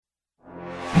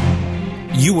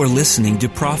You are listening to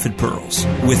Prophet Pearls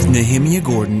with Nehemiah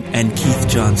Gordon and Keith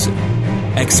Johnson,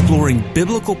 exploring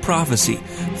biblical prophecy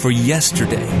for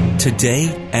yesterday,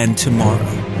 today, and tomorrow.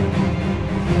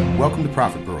 Welcome to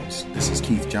Prophet Pearls. This is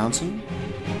Keith Johnson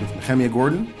with Nehemiah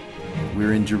Gordon.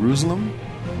 We're in Jerusalem.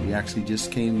 We actually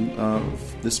just came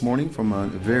this morning from a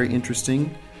very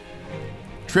interesting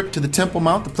trip to the Temple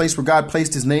Mount, the place where God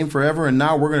placed His name forever, and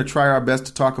now we're going to try our best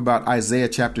to talk about Isaiah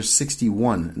chapter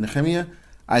 61. Nehemiah,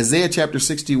 Isaiah chapter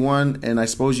 61, and I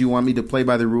suppose you want me to play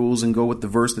by the rules and go with the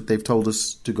verse that they've told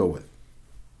us to go with.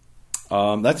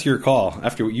 That's your call.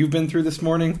 After what you've been through this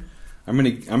morning, I'm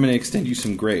going to extend you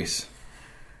some grace.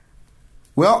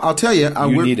 Well, I'll tell you,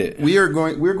 need it. We're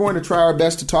going to try our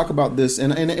best to talk about this,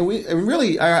 and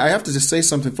really, I have to just say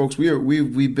something, folks.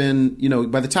 We've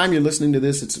been, by the time you're listening to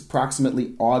this, it's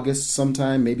approximately August,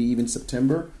 sometime, maybe even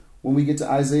September, when we get to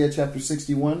Isaiah chapter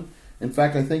 61. In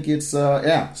fact, I think it's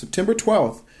September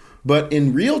 12th, but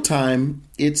in real time,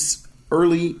 it's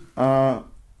early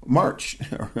March.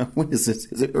 When is this?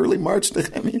 Is it early March?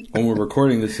 When we're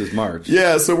recording, this is March.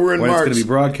 Yeah, so we're in March. When it's going to be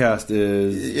broadcast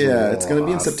is... Yeah, it's going to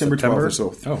be in September 12th or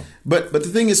so. Oh. But the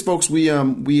thing is, folks, we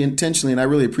intentionally, and I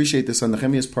really appreciate this on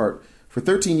Nehemiah's part, for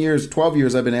 12 years,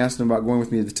 I've been asking him about going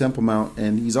with me to the Temple Mount,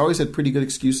 and he's always had pretty good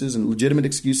excuses and legitimate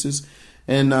excuses,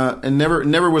 and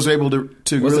never was able to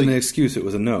It wasn't really... an excuse, it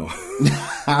was a no.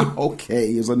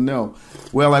 Okay, it was a no.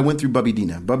 Well, I went through Bubby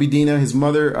Dina. Bubby Dina, his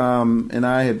mother, and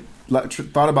I had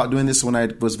thought about doing this when I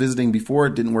was visiting before.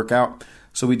 It didn't work out.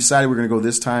 So we decided we were going to go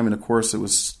this time. And of course, it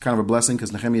was kind of a blessing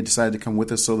because Nehemiah decided to come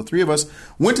with us. So the three of us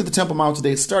went to the Temple Mount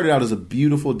today. It started out as a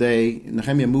beautiful day.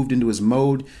 Nehemiah moved into his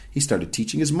mode. He started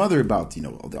teaching his mother about,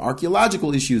 the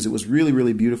archaeological issues. It was really,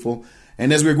 really beautiful.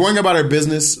 And as we were going about our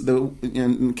business,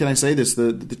 and can I say this?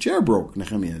 The chair broke,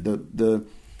 Nehemiah.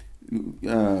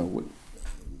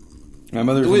 My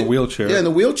mother's in a wheelchair. Yeah, in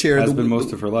the wheelchair. Has been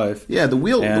most of her life. Yeah, the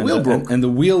wheel broke. And the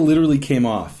wheel literally came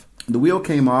off. The wheel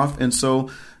came off, and so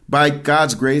by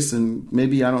God's grace, and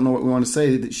maybe I don't know what we want to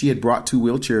say, that she had brought two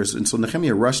wheelchairs, and so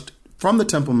Nehemiah rushed from the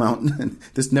Temple Mount.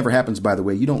 This never happens, by the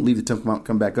way. You don't leave the Temple Mount,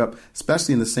 come back up,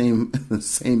 especially in the same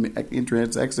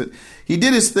entrance exit. He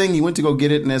did his thing. He went to go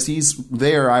get it, and as he's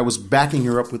there, I was backing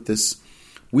her up with this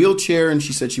wheelchair, and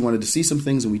she said she wanted to see some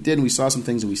things, and we did, and we saw some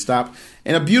things, and we stopped,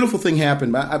 and a beautiful thing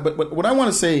happened. But what I want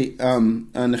to say,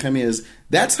 Nehemiah, is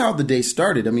that's how the day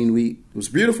started. I mean, it was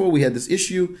beautiful. We had this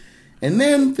issue, and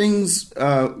then things,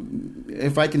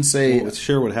 if I can say... Well, let's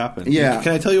share what happened. Yeah.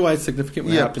 Can I tell you why it's significant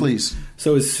what happened? Yeah, please.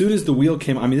 So as soon as the wheel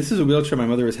came... this is a wheelchair my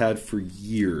mother has had for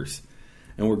years,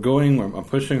 and I'm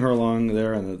pushing her along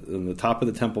there on the top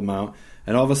of the Temple Mount,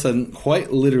 and all of a sudden,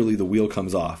 quite literally, the wheel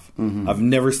comes off. Mm-hmm. I've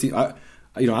never seen...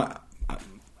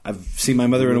 I've seen my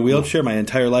mother in a wheelchair my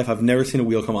entire life. I've never seen a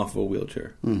wheel come off of a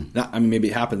wheelchair. Maybe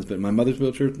it happens, but my mother's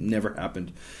wheelchair never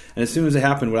happened. And as soon as it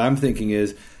happened, what I'm thinking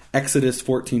is Exodus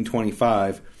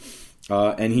 14:25,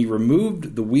 and he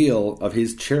removed the wheel of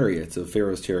his chariots, of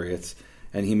Pharaoh's chariots,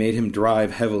 and he made him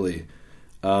drive heavily.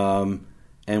 And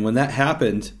when that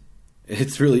happened,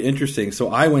 it's really interesting. So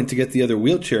I went to get the other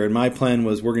wheelchair, and my plan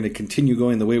was we're going to continue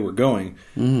going the way we're going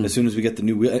as soon as we get the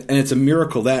new wheel. And it's a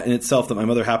miracle that in itself that my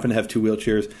mother happened to have two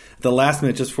wheelchairs. At the last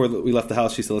minute, just before we left the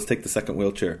house, she said, let's take the second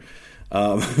wheelchair.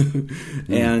 So I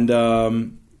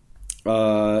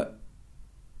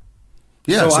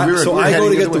go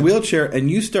to get the wheelchair, and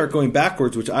you start going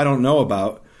backwards, which I don't know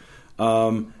about.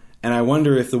 And I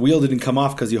wonder if the wheel didn't come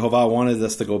off because Yehovah wanted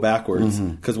us to go backwards.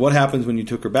 Because what happens when you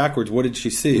took her backwards? What did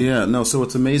she see? Yeah, no, so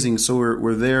it's amazing. So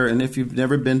we're there, and if you've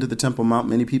never been to the Temple Mount,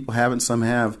 many people haven't, some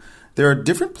have. There are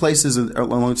different places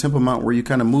along the Temple Mount where you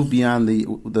kind of move beyond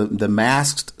the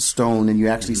masked stone, and you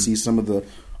actually see some of the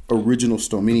original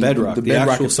stone, meaning the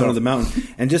actual stone of the mountain.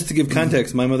 And just to give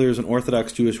context, my mother is an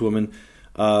Orthodox Jewish woman.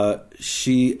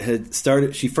 She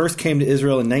first came to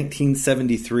Israel in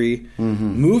 1973,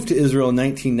 moved to Israel in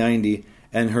 1990,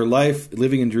 and her life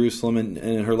living in Jerusalem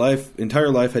and her entire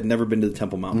life had never been to the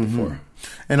Temple Mount before.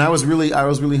 And I was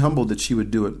really humbled that she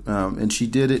would do it, and she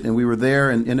did it, and we were there,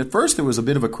 and at first it was a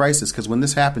bit of a crisis because when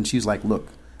this happened, she's like, "Look,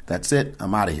 that's it.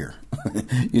 I'm out of here.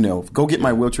 Go get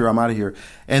my wheelchair. I'm out of here."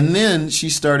 And then she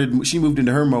moved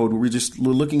into her mode where we're just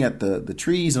looking at the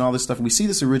trees and all this stuff. And we see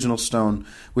this original stone,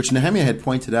 which Nehemiah had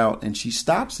pointed out. And she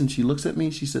stops and she looks at me.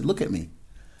 She said, "Look at me."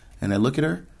 And I look at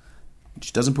her.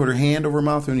 She doesn't put her hand over her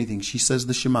mouth or anything. She says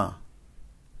the Shema.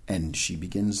 And she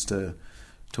begins to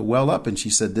well up. And she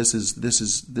said, this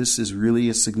is really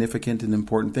a significant and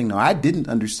important thing. Now, I didn't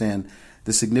understand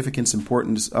the significance,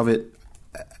 importance of it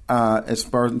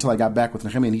until I got back with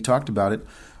Nehemiah and he talked about it.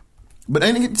 But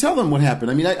I didn't tell them what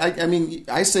happened. I mean,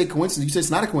 I say coincidence. You say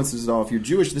it's not a coincidence at all. If you're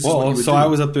Jewish, this is what you would do. I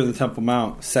was up there in the Temple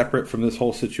Mount, separate from this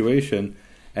whole situation,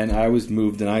 and I was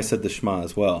moved, and I said the Shema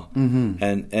as well. Mm-hmm.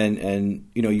 And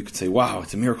you could say, wow,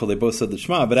 it's a miracle they both said the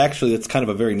Shema, but actually it's kind of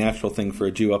a very natural thing for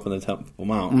a Jew up in the Temple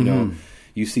Mount. Mm-hmm.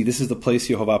 You see, this is the place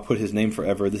Yehovah put his name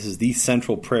forever. This is the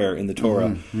central prayer in the Torah.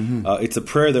 Mm-hmm. It's a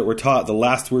prayer that we're taught. The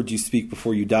last words you speak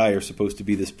before you die are supposed to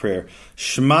be this prayer.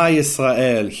 Shema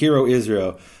Yisrael, hear O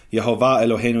Israel. Yehovah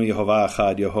Eloheinu, Yehovah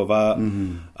Echad.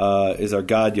 Yehovah is our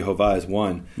God. Yehovah is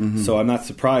one. Mm-hmm. So I'm not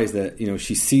surprised that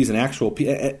she sees an actual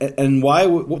and why?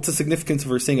 What's the significance of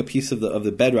her seeing a piece of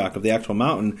the bedrock of the actual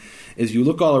mountain? Is you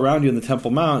look all around you in the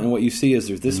Temple Mount, and what you see is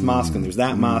there's this mosque and there's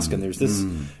that mosque and there's this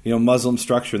Muslim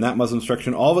structure and that Muslim structure,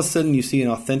 and all of a sudden you see an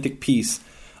authentic piece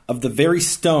of the very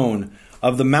stone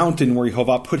of the mountain where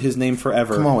Yehovah put his name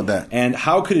forever. Come on with that. And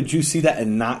how could a Jew see that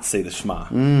and not say the Shema?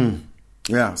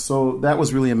 Yeah, so that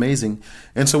was really amazing.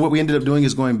 And so what we ended up doing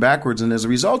is going backwards. And as a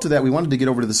result of that, we wanted to get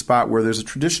over to the spot where there's a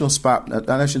traditional spot.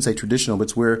 I shouldn't say traditional, but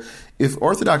it's where if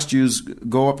Orthodox Jews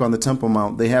go up on the Temple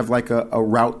Mount, they have like a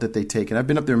route that they take. And I've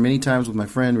been up there many times with my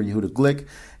friend Yehuda Glick,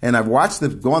 and I've watched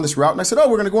them go on this route. And I said, we're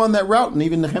going to go on that route. And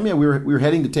even Nehemiah, we were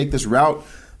heading to take this route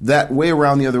that way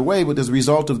around the other way. But as a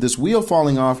result of this wheel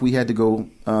falling off, we had to go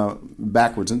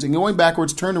backwards. And so going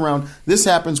backwards, turn around. This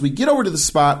happens. We get over to the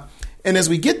spot. And as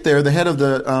we get there, the head of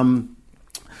the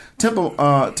Temple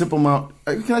Mount,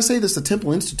 can I say this? The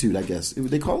Temple Institute, I guess.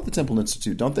 They call it the Temple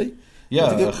Institute, don't they?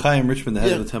 Yeah, Chaim Richmond, the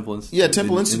head of the Temple Institute. Yeah,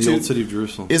 Temple Institute. In the old city of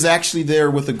Jerusalem. Is actually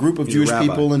there with a group of Jewish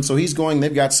people. And so he's going,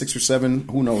 they've got 6 or 7,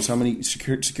 who knows how many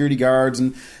security guards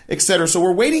and et cetera. So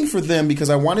we're waiting for them because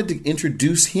I wanted to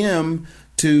introduce him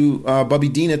to Bubby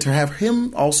Dina to have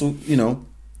him also,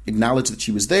 acknowledge that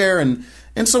she was there.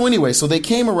 And so anyway, so they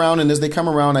came around, and as they come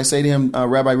around, I say to him,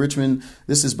 Rabbi Richmond,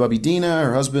 this is Bubby Dina,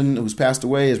 her husband who's passed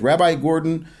away, is Rabbi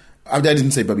Gordon. I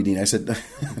didn't say Bubby Dina, I said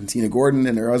Dina Gordon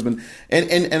and her husband.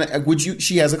 And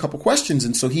she has a couple questions,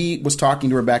 and so he was talking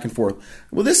to her back and forth.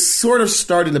 Well, this sort of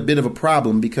started a bit of a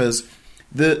problem because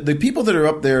the people that are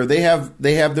up there, they have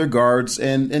their guards,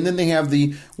 and then they have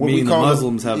the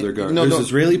Muslims have their guards. There's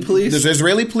Israeli police. There's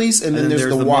Israeli police, and then there's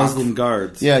the Waqf. Muslim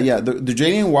guards. Yeah. The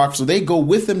Jordanian Waqf. So they go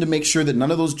with them to make sure that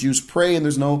none of those Jews pray, and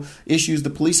there's no issues. The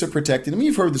police are protected. I mean,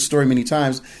 you've heard the story many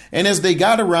times. And as they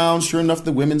got around, sure enough,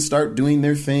 the women start doing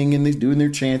their thing, and they're doing their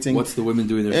chanting. What's the women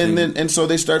doing their thing? And so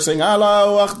they start saying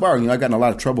Allahu Akbar. I've gotten a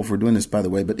lot of trouble for doing this, by the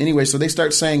way. But anyway, so they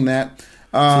start saying that.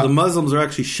 So the Muslims are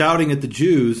actually shouting at the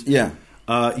Jews. Yeah.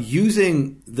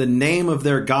 Using the name of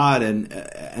their God and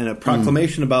a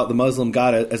proclamation about the Muslim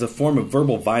God as a form of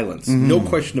verbal violence. Mm-hmm. No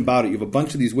question about it. You have a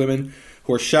bunch of these women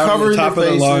who are shouting at the top of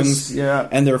their lungs,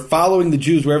 and they're following the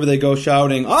Jews wherever they go,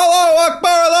 shouting, Allahu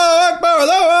Akbar, Allahu Akbar,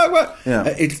 Allahu Akbar.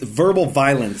 Yeah. It's verbal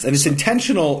violence, and it's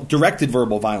intentional, directed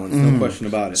verbal violence, no question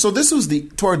about it. So this was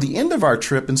toward the end of our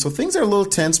trip, and so things are a little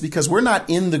tense because we're not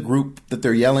in the group that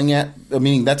they're yelling at,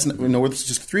 meaning it's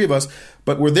just 3 of us,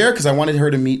 but we're there because I wanted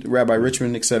her to meet Rabbi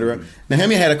Richmond, etc.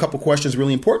 Nehemiah had a couple questions,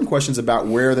 really important questions about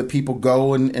where the people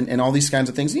go and all these kinds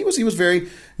of things. He was very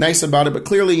nice about it, but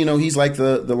clearly, he's like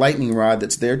the lightning rod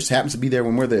that's there, just happens to be there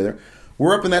when we're there.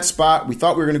 We're up in that spot. We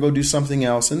thought we were going to go do something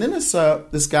else. And then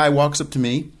this guy walks up to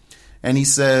me, and he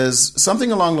says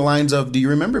something along the lines of, do you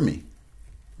remember me?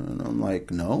 And I'm like,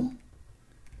 no.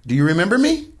 Do you remember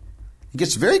me? He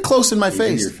gets very close in my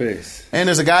face. In your face. And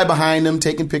there's a guy behind him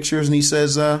taking pictures, and he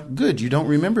says, good, you don't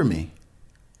remember me.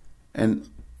 But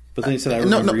then he said, I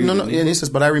remember you. No. And he says,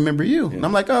 but I remember you. Yeah. And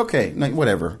I'm like, okay,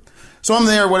 whatever. So I'm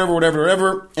there,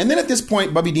 whatever. And then at this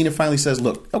point, Bubby Dina finally says,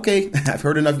 look, okay, I've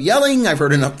heard enough yelling. I've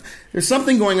heard enough. There's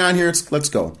something going on here. Let's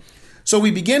go. So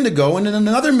we begin to go, and then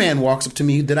another man walks up to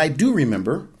me that I do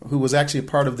remember, who was actually a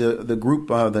part of the group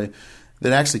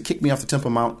that actually kicked me off the Temple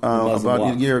Mount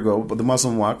about a year ago, the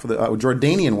Muslim Waqf, the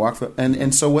Jordanian Waqf.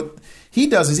 And so what he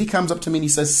does is he comes up to me and he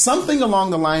says something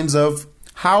along the lines of,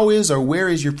 how is or where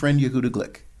is your friend Yehuda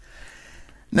Glick?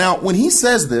 Now, when he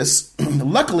says this,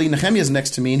 luckily Nehemiah's next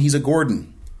to me, and he's a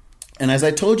Gordon. And as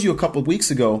I told you a couple of weeks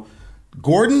ago,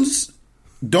 Gordons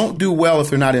don't do well if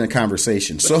they're not in a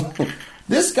conversation. So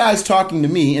this guy's talking to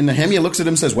me, and Nehemiah looks at him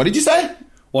and says, what did you say?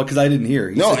 Well, because I didn't hear.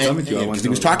 He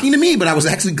was talking to me, but I was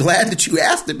actually glad that you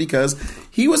asked it because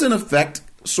he was, in effect,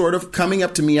 sort of coming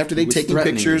up to me after they'd taken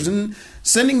pictures and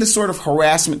sending this sort of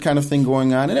harassment kind of thing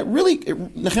going on.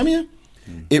 And Nehemiah,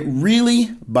 it really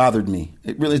bothered me.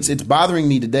 It's bothering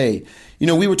me today.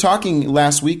 We were talking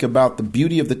last week about the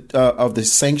beauty of the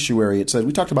sanctuary.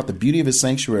 We talked about the beauty of his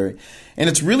sanctuary, and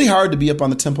it's really hard to be up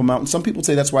on the Temple Mount. Some people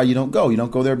say that's why you don't go. You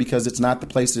don't go there because it's not the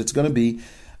place that it's going to be.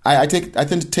 I tend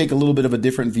to take a little bit of a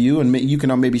different view, and you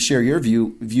can maybe share your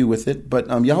view with it. But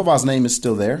Yehovah's name is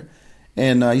still there,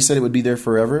 and he said it would be there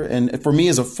forever. And for me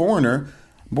as a foreigner,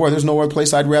 boy, there's no other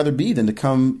place I'd rather be than to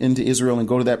come into Israel and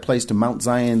go to that place, to Mount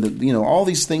Zion. All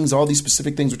these things, all these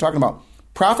specific things we're talking about.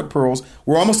 Prophet Pearls.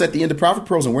 We're almost at the end of Prophet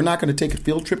Pearls, and we're not going to take a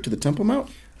field trip to the Temple Mount.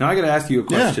 Now I got to ask you a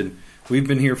question. Yeah. We've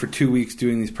been here for 2 weeks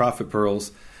doing these Prophet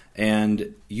Pearls,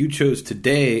 and you chose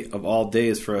today of all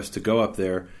days for us to go up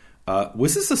there.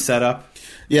 Was this a setup?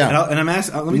 Yeah. And I'm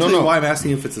asking. Let me tell you why I'm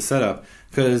asking if it's a setup.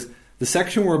 Because the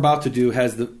section we're about to do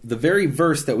has the very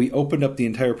verse that we opened up the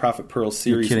entire Prophet Pearls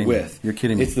series with. You're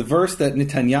kidding me. It's the verse that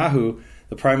Netanyahu,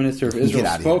 the Prime Minister of Israel,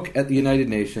 spoke at the United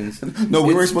Nations. No,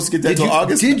 we weren't supposed to get that until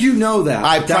August. Did you know that?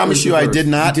 I promise you, I did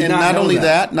not. And not only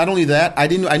that, I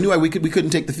didn't. I knew we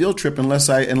couldn't take the field trip unless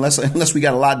we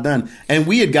got a lot done, and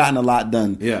we had gotten a lot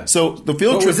done. Yeah. So the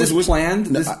field trip was planned.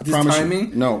 This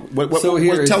timing. No.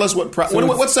 Tell us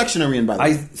what section are we in? By the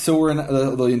way, so we're in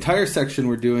the entire section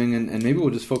we're doing, and maybe we'll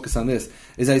just focus on this.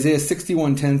 Is Isaiah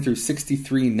 61:10 through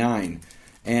 63:9.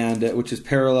 And which is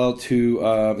parallel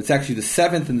to it's actually the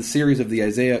 7th in the series of the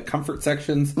Isaiah comfort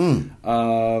sections.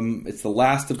 It's the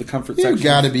last of the comfort sections. You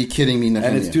got to be kidding me, Nehemiah.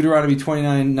 And it's Deuteronomy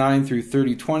 29:9 through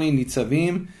 30:20,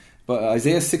 Nitzavim. But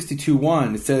Isaiah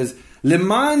 62:1, it says,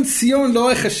 "Leman Sion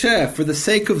lo echasheh, for the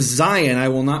sake of Zion I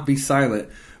will not be silent.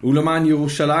 Uleman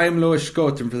Yerushalayim lo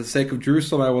eshkot, and for the sake of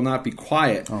Jerusalem I will not be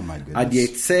quiet. Oh my goodness. Ad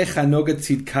yetzeh chanoga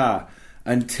tzidka,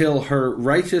 until her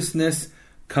righteousness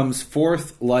comes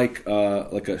forth like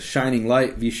a shining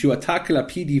light. Vishuatak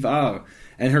lapidivar,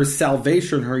 and her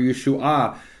salvation, her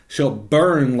Yeshua, shall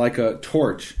burn like a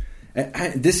torch."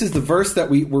 And this is the verse that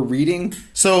we're reading.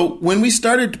 So when we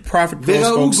started Prophet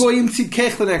Pearls, folks,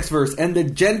 the next verse, and the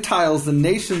Gentiles, the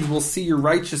nations, will see your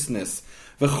righteousness.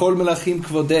 V'chol melachim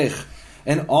kvodech,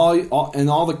 and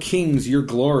all the kings your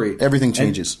glory. Everything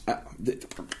changes.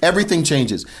 Everything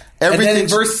changes. And then in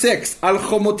verse 6, Al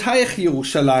chomotayich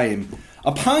Yerushalayim,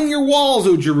 upon your walls,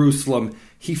 O Jerusalem,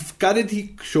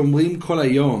 hifkadeti shomrim kol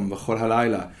hayom v'chol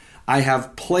halayla. I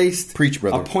have placed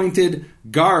appointed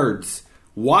guards,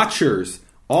 watchers,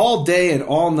 all day and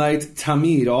all night,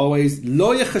 tamid, always.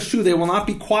 Lo yechashu, they will not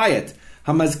be quiet.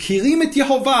 Hamazkirim et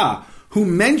Yehovah, who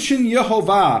mention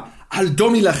Yehovah, al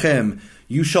domi lachem,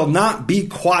 you shall not be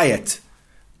quiet.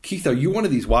 Keith, are you one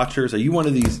of these watchers? Are you one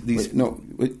of these? Wait, no.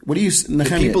 What do you?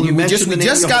 People who we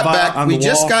just got back. We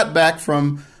just got back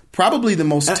from probably the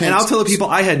most tense. And I'll tell the people,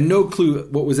 I had no clue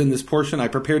what was in this portion. I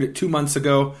prepared it 2 months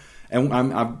ago, and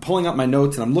I'm pulling up my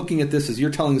notes, and I'm looking at this as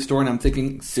you're telling the story, and I'm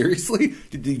thinking, seriously?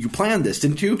 Did you plan this,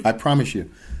 didn't you? I promise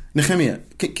you. Nehemiah,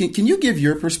 can you give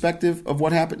your perspective of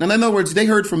what happened? And in other words, they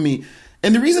heard from me.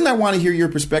 And the reason I want to hear your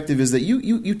perspective is that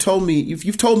you told me,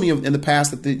 you've told me in the past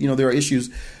that there are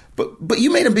issues. But you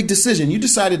made a big decision. You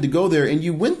decided to go there, and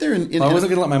you went there. And I wasn't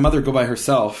going to let my mother go by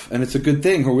herself, and it's a good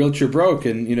thing. Her wheelchair broke,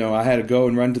 and I had to go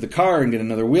and run to the car and get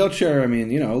another wheelchair. I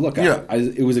mean, look, yeah.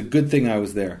 It was a good thing I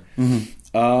was there.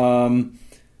 Mm-hmm.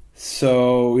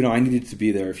 So I needed to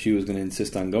be there if she was going to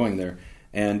insist on going there.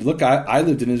 And look, I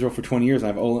lived in Israel for 20 years,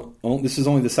 and this is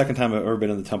only the second time I've ever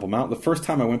been on the Temple Mount. The first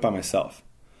time I went by myself.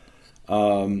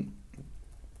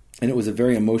 And it was a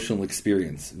very emotional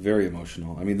experience, very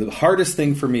emotional. I mean, the hardest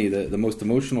thing for me, the most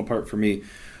emotional part for me,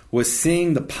 was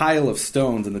seeing the pile of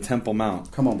stones in the Temple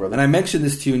Mount. Come on, brother. And I mentioned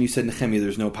this to you, and you said, Nehemiah,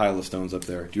 there's no pile of stones up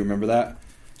there. Do you remember that?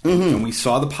 Mm-hmm. And we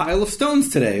saw the pile of stones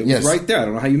today. It was right there. I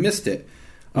don't know how you missed it.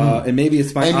 And maybe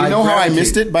it's my And you know how I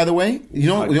missed it, by the way? The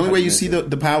only way you see it?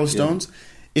 the pile of stones? Yeah.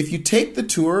 If you take the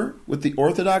tour with the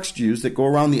Orthodox Jews that go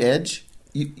around the edge,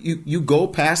 you go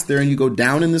past there and you go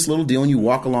down in this little deal and you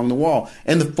walk along the wall.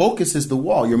 And the focus is the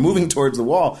wall. You're moving towards the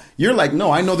wall. You're like,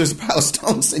 no, I know there's a pile of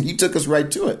stones, and you took us right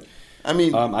to it. I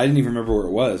mean, I didn't even remember where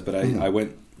it was, but I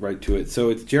went right to it. So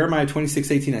it's Jeremiah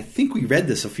 26:18. I think we read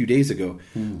this a few days ago.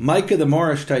 Micah the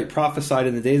Morashtite prophesied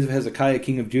in the days of Hezekiah,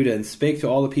 king of Judah, and spake to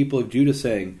all the people of Judah,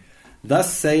 saying,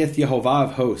 Thus saith Yehovah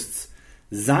of hosts,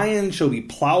 Zion shall be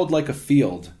plowed like a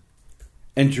field,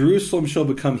 and Jerusalem shall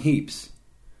become heaps.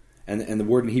 And the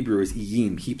word in Hebrew is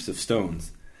iyim, heaps of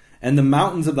stones. And the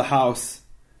mountains of the house,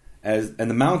 and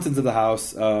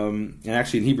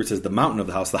actually in Hebrew it says the mountain of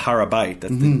the house, the Harabait.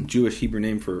 That's the Jewish Hebrew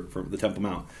name for the Temple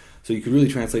Mount. So you could really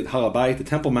translate Harabait, the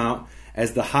Temple Mount,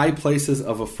 as the high places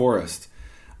of a forest.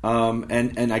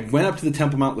 And I went up to the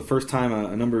Temple Mount the first time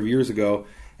a number of years ago,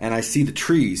 and I see the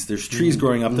trees. There's trees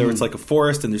growing up there. It's like a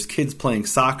forest, and there's kids playing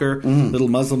soccer, little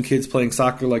Muslim kids playing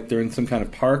soccer like they're in some kind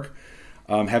of park.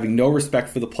 Having no respect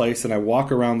for the place, and I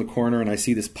walk around the corner and I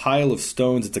see this pile of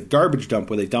stones. It's a garbage dump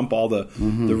where they dump all the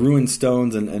ruined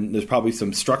stones, and there's probably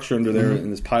some structure under there in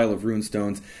this pile of ruined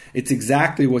stones. It's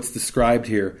exactly what's described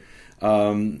here. Here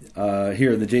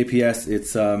in the JPS,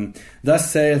 it's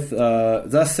thus said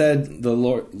the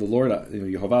Lord,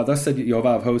 Yehovah. Thus said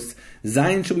Yehovah of hosts: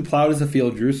 Zion shall be plowed as a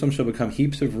field; Jerusalem shall become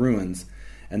heaps of ruins,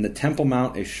 and the Temple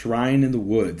Mount a shrine in the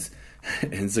woods.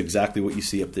 And it's exactly what you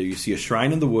see up there. You see a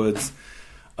shrine in the woods.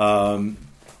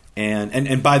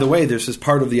 And by the way, there's this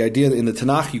part of the idea that in the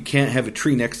Tanakh you can't have a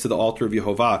tree next to the altar of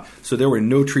Yehovah. So there were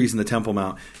no trees in the Temple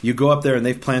Mount. You go up there and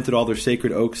they've planted all their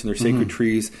sacred oaks and their sacred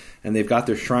trees, and they've got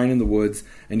their shrine in the woods,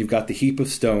 and you've got the heap of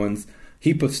stones,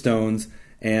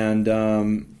 and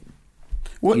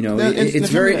it's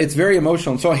very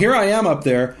emotional. And so here I am up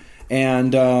there,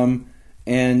 and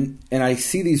I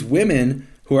see these women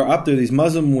who are up there, these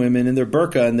Muslim women in their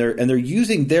burqa, and they're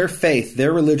using their faith,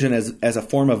 their religion, as a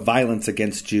form of violence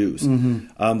against Jews.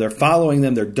 They're following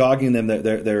them, they're dogging them,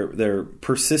 they're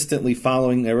persistently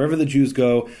following wherever the Jews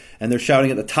go, and they're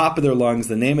shouting at the top of their lungs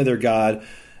the name of their God,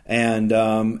 and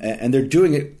they're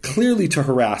doing it clearly to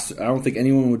harass. I don't think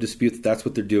anyone would dispute that that's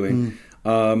what they're doing.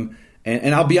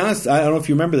 And I'll be honest, I don't know if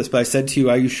you remember this, but I said to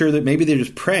you, are you sure that maybe they're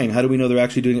just praying? How do we know they're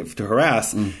actually doing it to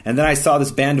harass? And then I saw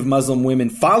this band of Muslim women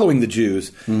following the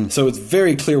Jews, so it's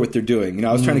very clear what they're doing.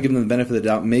 I was trying to give them the benefit of the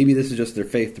doubt. Maybe this is just their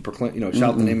faith to proclaim,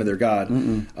 shout the name of their God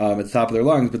at the top of their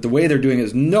lungs. But the way they're doing it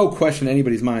is no question in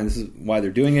anybody's mind. This is why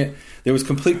they're doing it. There was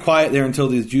complete quiet there until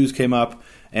these Jews came up,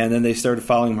 and then they started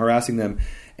following them, harassing them.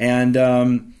 And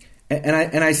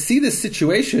I see this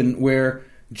situation where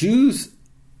Jews...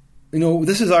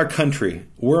 this is our country.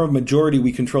 We're a majority.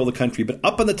 We control the country. But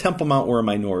up on the Temple Mount, we're a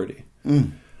minority.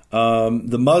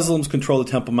 The Muslims control the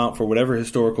Temple Mount for whatever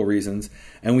historical reasons.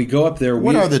 And we go up there.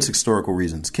 What are the historical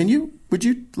reasons? Would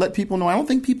you let people know? I don't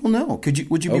think people know.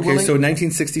 Would you be willing? So in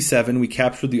 1967, we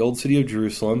captured the old city of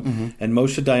Jerusalem. And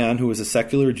Moshe Dayan, who was a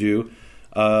secular Jew,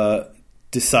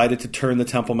 decided to turn the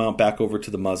Temple Mount back over to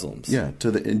the Muslims. Yeah,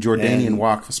 to the Jordanian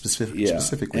Waqf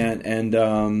specifically.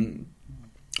 And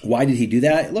why did he do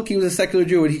that? Look, he was a secular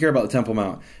Jew. What did he care about the Temple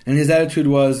Mount? And his attitude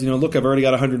was, look, I've already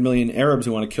got 100 million Arabs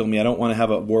who want to kill me. I don't want to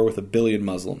have a war with 1 billion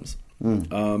Muslims.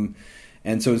 And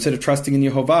so instead of trusting in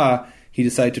Yehovah, he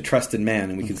decided to trust in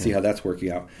man, and we can see how that's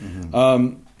working out.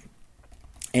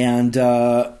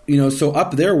 So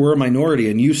up there we're a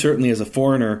minority, and you certainly as a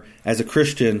foreigner, as a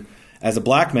Christian, as a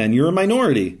black man, you're a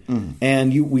minority.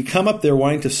 And we come up there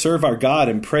wanting to serve our God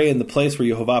and pray in the place where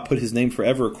Yehovah put his name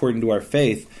forever according to our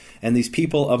faith. And these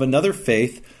people of another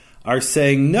faith are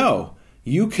saying, no,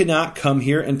 you cannot come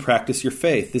here and practice your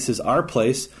faith. This is our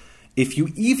place. If you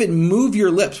even move your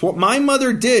lips, what my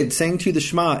mother did, saying to you the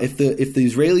Shema, if the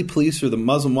Israeli police or the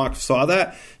Muslim Waqf saw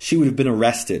that, she would have been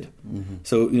arrested.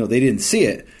 So, they didn't see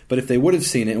it. But if they would have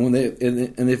seen it,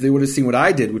 and if they would have seen what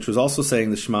I did, which was also saying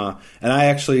the Shema, and I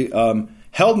actually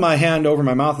held my hand over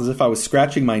my mouth as if I was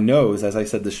scratching my nose as I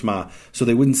said the Shema, so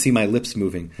they wouldn't see my lips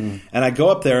moving. And I go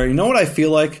up there, and you know what I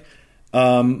feel like?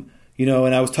 And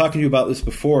I was talking to you about this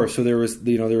before. So there was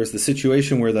the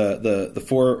situation where the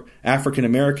 4 African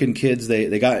American kids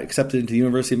they got accepted into the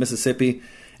University of Mississippi,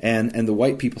 and the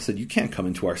white people said, you can't come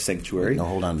into our sanctuary. No,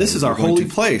 hold on. This is our holy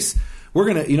place. We're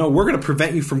gonna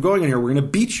prevent you from going in here. We're gonna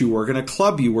beat you. We're gonna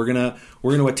club you. We're gonna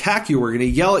attack you. We're gonna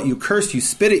yell at you, curse you,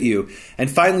 spit at you.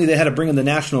 And finally, they had to bring in the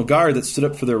National Guard that stood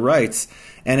up for their rights.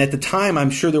 And at the time, I'm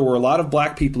sure there were a lot of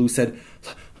black people who said,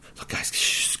 look,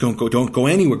 guys, don't go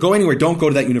anywhere. Go anywhere. Don't go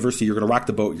to that university. You're going to rock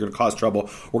the boat. You're going to cause trouble.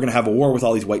 We're going to have a war with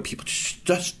all these white people.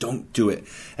 Just don't do it.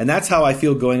 And that's how I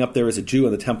feel going up there as a Jew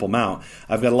on the Temple Mount.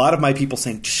 I've got a lot of my people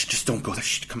saying, just don't go there.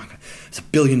 Come on. It's 1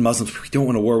 billion Muslims. We don't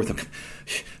want to war with them.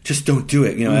 Just don't do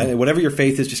it. Whatever your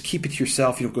faith is, just keep it to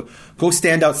yourself. Go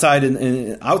stand outside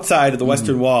outside of the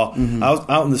Western Wall,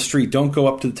 out in the street. Don't go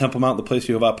up to the Temple Mount, the place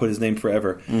Yehovah put his name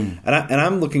forever. And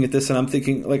I'm looking at this and I'm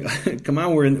thinking, like, come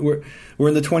on, we're in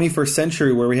the 21st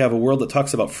century where we have a world that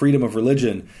talks about freedom of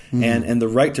religion and the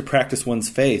right to practice one's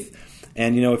faith.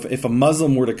 And if a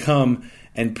Muslim were to come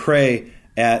and pray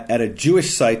at a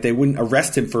Jewish site, they wouldn't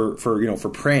arrest him for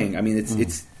praying. I mean,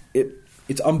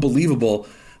 it's unbelievable.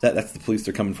 That's the police.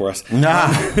 They're coming for us.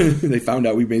 They found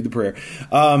out we made the prayer.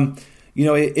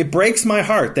 It breaks my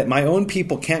heart that my own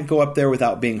people can't go up there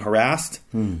without being harassed.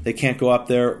 They can't go up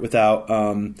there without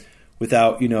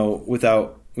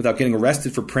getting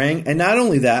arrested for praying. And not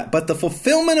only that, but the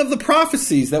fulfillment of the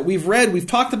prophecies that we've read. We've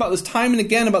talked about this time and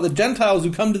again about the Gentiles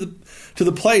who come to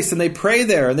the place and they pray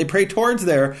there and they pray towards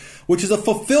there, which is a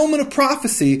fulfillment of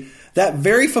prophecy. That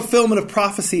very fulfillment of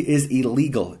prophecy is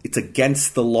illegal. It's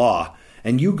against the law.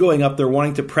 And you going up there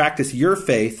wanting to practice your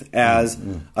faith as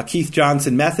a Keith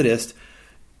Johnson Methodist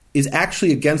is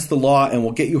actually against the law and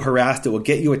will get you harassed. It will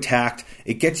get you attacked.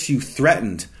 it gets you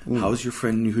threatened. How's your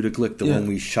friend Yehuda Glick, the one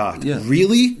we shot? Yeah.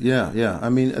 Really? Yeah. I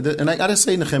mean, and I got to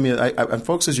say, Nehemiah, and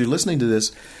folks, as you're listening to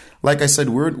this, like I said,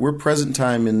 we're present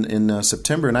time in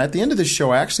September, and at the end of this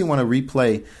show, I actually want to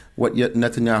replay what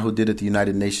Netanyahu did at the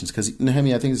United Nations, because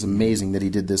Nehemiah, I think it's amazing that he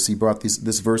did this. He brought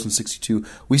this verse in 62.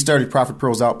 We started Prophet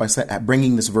Pearls out by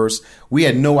bringing this verse. We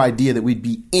had no idea that we'd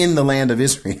be in the land of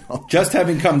Israel. Just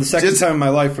having come the second time in my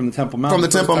life from the Temple Mount. From the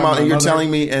Temple Mount, and you're telling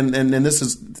me, and this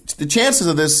is, the chances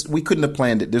of this, we couldn't have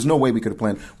planned it. There's no way we could have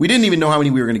planned. We didn't even know how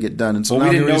many we were going to get done. And so we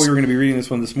didn't know we were going to be reading this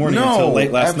one this morning until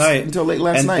late last night. Until late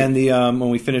last night. And when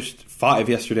we finished 5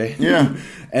 yesterday. Yeah.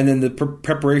 And then the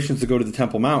preparations to go to the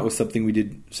Temple Mount was something we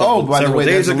did several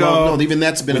days ago. No, even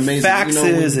that's been amazing.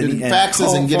 Faxes,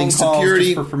 faxes and getting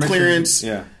security clearance,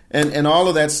 yeah, and all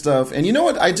of that stuff. And you know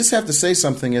what? I just have to say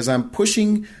something. As I'm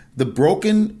pushing the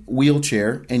broken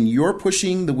wheelchair, and you're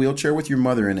pushing the wheelchair with your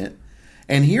mother in it,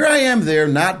 and here I am there,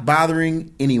 not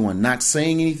bothering anyone, not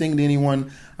saying anything to anyone.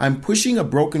 I'm pushing a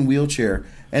broken wheelchair,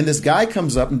 and this guy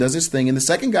comes up and does his thing, and the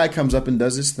second guy comes up and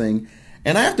does his thing.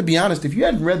 And I have to be honest, if you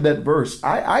hadn't read that verse,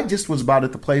 I just was about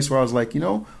at the place where I was like,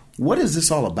 what is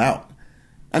this all about?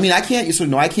 I mean, I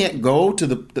can't go to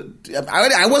the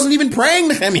I wasn't even praying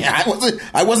to him. I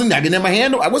didn't have my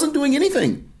hand. I wasn't doing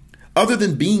anything other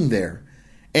than being there.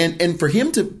 And for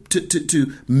him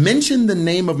to mention the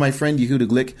name of my friend Yehuda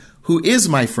Glick, who is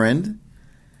my friend,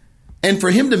 and for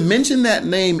him to mention that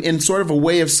name in sort of a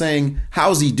way of saying,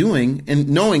 how's he doing? And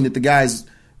knowing that the guy's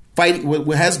fighting,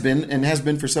 has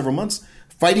been for several months,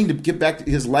 fighting to get back to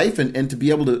his life and to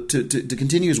be able to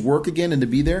continue his work again and to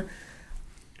be there.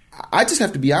 I just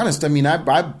have to be honest. I mean,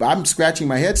 I'm scratching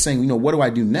my head saying, what do I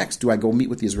do next? Do I go meet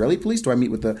with the Israeli police? Do I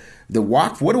meet with the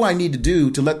Waqf? What do I need to do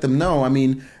to let them know? I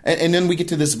mean, and then we get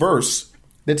to this verse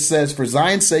that says, for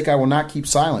Zion's sake, I will not keep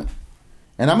silent.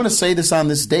 And I'm going to say this on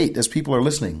this date as people are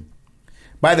listening.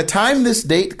 By the time this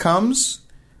date comes,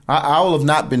 I will have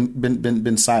not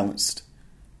been silenced.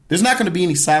 There's not going to be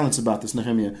any silence about this,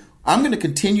 Nehemiah. I'm going to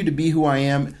continue to be who I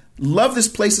am. Love this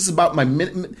place. It's about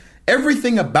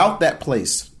everything about that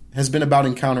place has been about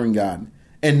encountering God.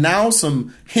 And now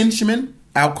some henchmen,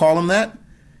 I'll call them that,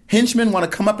 henchmen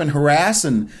want to come up and harass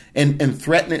and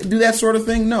threaten and do that sort of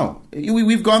thing. No.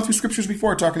 We've gone through scriptures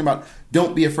before talking about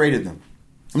don't be afraid of them.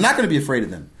 I'm not going to be afraid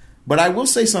of them. But I will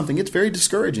say something. It's very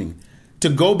discouraging to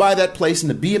go by that place and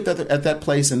to be at that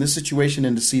place in this situation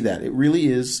and to see that. It really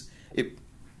is.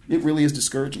 It really is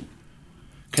discouraging.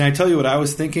 Can I tell you what I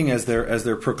was thinking as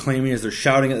they're proclaiming, as they're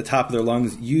shouting at the top of their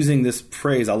lungs, using this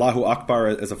phrase, Allahu Akbar,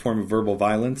 as a form of verbal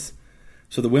violence?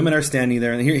 So the women are standing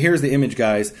there, and here's the image,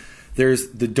 guys. There's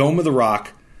the Dome of the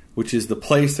Rock, which is the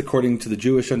place, according to the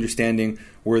Jewish understanding,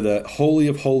 where the Holy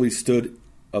of Holies stood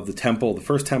of the temple, the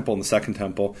first temple and the second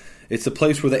temple. It's the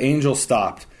place where the angel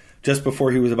stopped just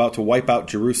before he was about to wipe out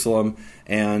Jerusalem,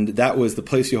 and that was the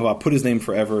place Yehovah put his name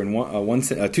forever in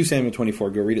 2 Samuel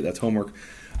 24. Go read it, that's homework.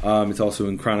 It's also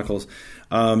in Chronicles.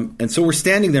 And so we're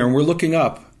standing there and we're looking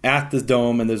up at the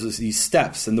dome, and there's these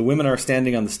steps, and the women are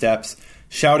standing on the steps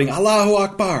shouting, Allahu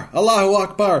Akbar, Allahu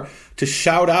Akbar, to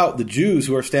shout out the Jews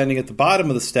who are standing at the bottom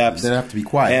of the steps. They have to be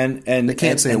quiet. And they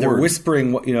can't say a word. They're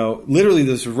whispering, literally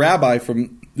this rabbi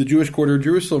from the Jewish quarter of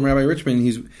Jerusalem, Rabbi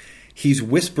Richmond, he's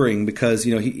whispering because,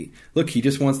 he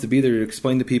just wants to be there to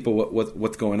explain to people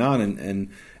what's going on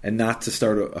and not to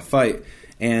start a fight.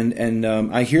 And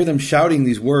I hear them shouting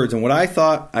these words. And what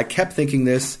I kept thinking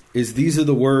these are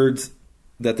the words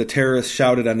that the terrorists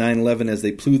shouted on 9/11 as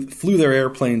they flew their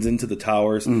airplanes into the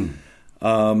towers. And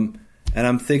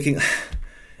I'm thinking,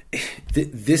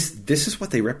 this is what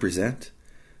they represent.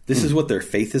 This is what their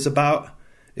faith is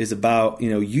about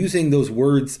using those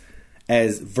words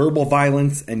as verbal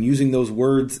violence and using those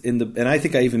words and I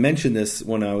think I even mentioned this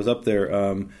when I was up there,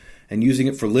 and using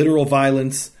it for literal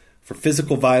violence, for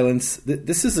physical violence.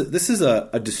 This is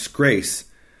a disgrace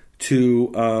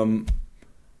to.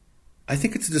 I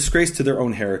think it's a disgrace to their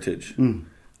own heritage.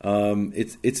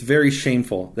 It's very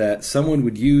shameful that someone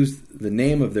would use the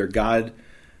name of their God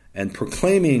and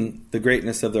proclaiming the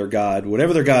greatness of their God,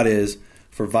 whatever their God is,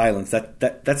 for violence.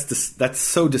 That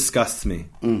so disgusts me.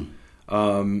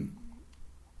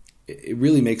 It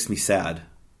really makes me sad.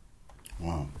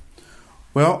 Wow.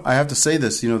 Well, I have to say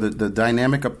this. The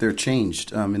dynamic up there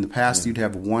changed. In the past, you'd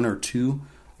have one or two,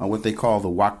 what they call the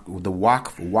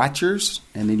Waqf watchers,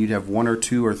 and then you'd have 1 or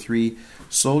 2 or 3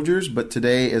 soldiers. But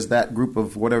today, as that group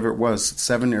of whatever it was,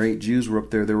 7 or 8 Jews were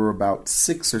up there, there were about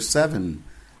 6 or 7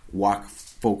 Waqf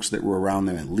folks that were around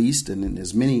there at least, and then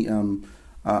as many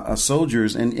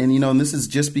soldiers. And this is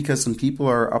just because some people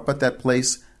are up at that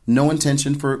place. No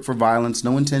intention for violence,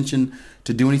 no intention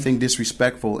to do anything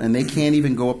disrespectful, and they can't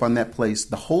even go up on that place,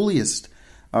 the holiest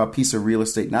piece of real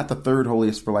estate, not the third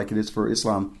holiest for like it is for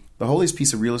Islam, the holiest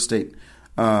piece of real estate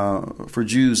for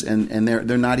Jews, and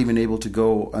they're not even able to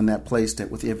go on that place to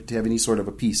have any sort of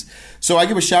a peace. So I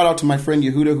give a shout out to my friend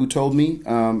Yehuda, who told me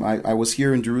I was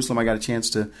here in Jerusalem. I got a chance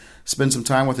to spend some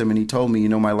time with him, and he told me,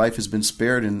 my life has been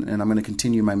spared, and I'm going to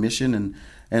continue my mission,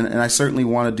 and I certainly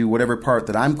want to do whatever part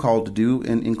that I'm called to do,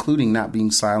 including not being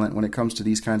silent when it comes to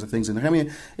these kinds of things. And I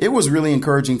mean, it was really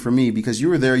encouraging for me because you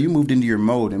were there, you moved into your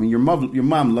mode. I mean, your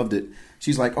mom loved it.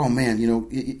 She's like, oh man,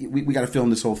 we got to film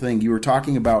this whole thing. You were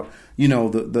talking about,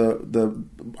 the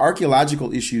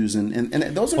archaeological issues, and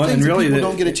those are things really that people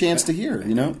don't get a chance to hear,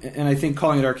 And I think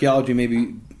calling it archaeology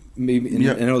maybe, I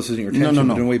know this isn't your intention,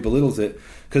 but in a way belittles it.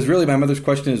 Because really, my mother's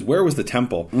question is, where was the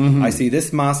temple? Mm-hmm. I see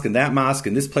this mosque and that mosque,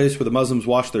 and this place where the Muslims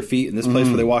wash their feet, and this place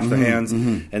where they wash their hands,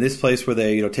 and this place where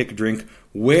they take a drink.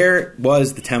 Where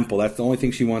was the temple? That's the only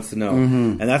thing she wants to know.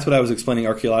 And that's what I was explaining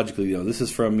archaeologically. This is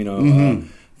from,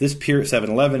 this pier at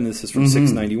 711, this is from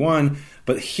 691.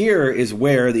 But here is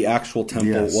where the actual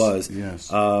temple was.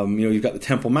 Yes. You've got the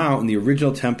Temple Mount, and the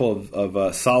original temple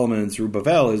of Solomon and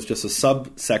Zerubbabel is just a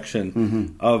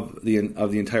subsection of the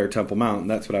entire Temple Mount. And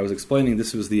that's what I was explaining.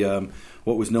 This was the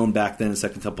what was known back then in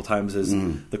Second Temple times as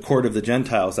the Court of the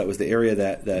Gentiles. That was the area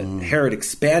that Herod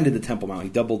expanded the Temple Mount. He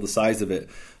doubled the size of it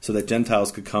so that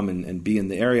Gentiles could come and be in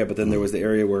the area. But then there was the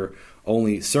area where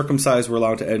only circumcised were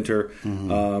allowed to enter,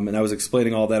 and I was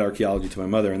explaining all that archaeology to my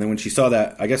mother. And then when she saw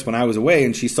that, I guess when I was away,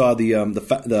 and she saw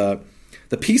the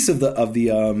piece of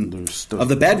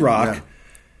the bedrock,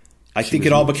 I think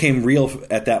it all became real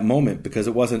at that moment because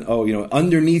it wasn't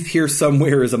underneath here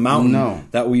somewhere is a mountain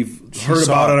that we've heard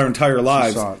about our entire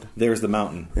lives. There's the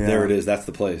mountain. Yeah. There it is. That's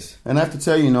the place. And I have to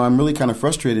tell you, I'm really kind of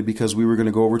frustrated because we were going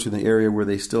to go over to the area where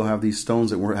they still have these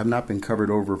stones that have not been covered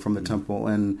over from the temple.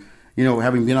 And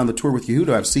having been on the tour with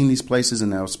Yehuda, I've seen these places,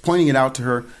 and I was pointing it out to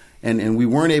her, and we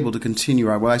weren't able to continue.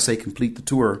 Complete the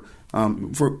tour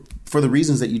for the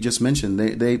reasons that you just mentioned.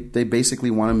 They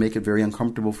basically want to make it very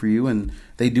uncomfortable for you, and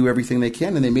they do everything they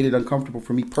can, and they made it uncomfortable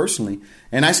for me personally.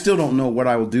 And I still don't know what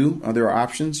I will do. There are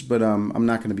options, but I'm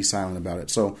not going to be silent about it.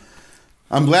 So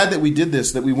I'm glad that we did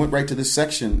this, that we went right to this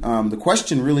section. The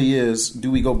question really is,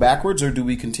 do we go backwards or do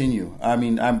we continue? I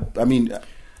don't know.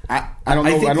 I don't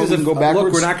think go backwards.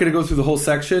 Look, we're not going to go through the whole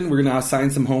section. We're going to assign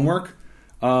some homework.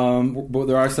 But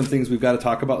there are some things we've got to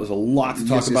talk about. There's a lot to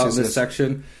talk about in this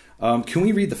section. Can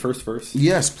we read the first verse?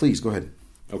 Yes, please. Go ahead.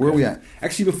 Okay. Where are we at?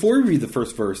 Actually, before we read the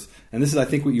first verse, and this is, I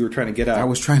think, what you were trying to get at. I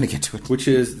was trying to get to it. Which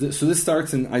is, so this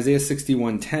starts in Isaiah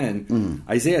 61:10.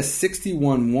 Isaiah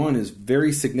 61:1 is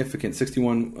very significant,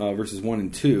 61 verses 1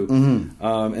 and 2.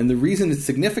 And the reason it's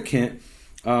significant,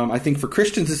 I think for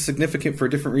Christians it's significant for a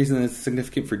different reason than it's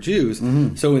significant for Jews.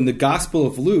 So in the Gospel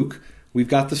of Luke, we've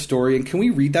got the story, and can we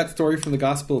read that story from the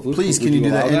Gospel of Luke? Please, can you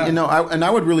do that? And I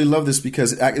would really love this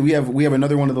because we have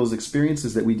another one of those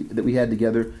experiences that we had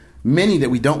together. Many that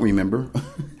we don't remember.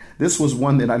 This was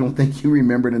one that I don't think you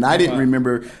remembered, and I didn't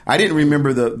remember. I didn't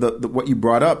remember the what you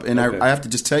brought up, and I have to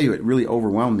just tell you, it really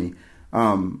overwhelmed me.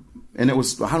 And it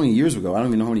was how many years ago? I don't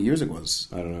even know how many years it was.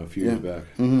 I don't know, a few years back,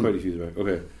 quite a few years back.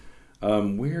 Okay.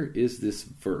 Where is this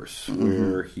verse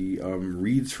where he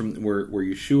reads from where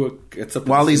Yeshua gets up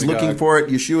while he's looking for it?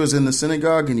 Yeshua's in the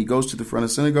synagogue, and he goes to the front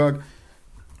of the synagogue,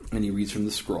 and he reads from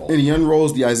the scroll, and he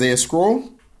unrolls the Isaiah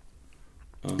scroll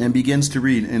and begins to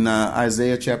read in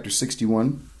Isaiah chapter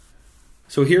 61.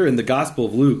 So here in the Gospel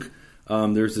of Luke,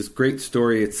 there's this great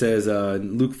story. It says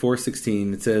in Luke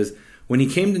 4:16, it says, "When he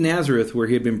came to Nazareth, where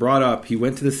he had been brought up, he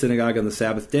went to the synagogue on the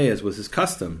Sabbath day, as was his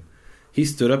custom. He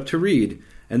stood up to read,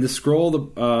 and the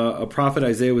scroll a prophet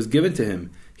Isaiah was given to him.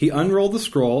 He unrolled the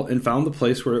scroll and found the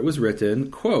place where it was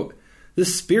written, quote, 'The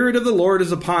Spirit of the Lord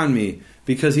is upon me,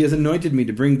 because he has anointed me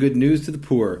to bring good news to the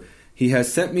poor. He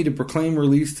has sent me to proclaim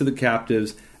release to the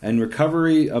captives and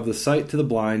recovery of the sight to the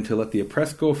blind, to let the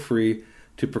oppressed go free,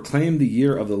 to proclaim the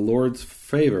year of the Lord's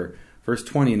favor.'" Verse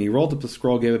 20, "And he rolled up the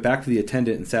scroll, gave it back to the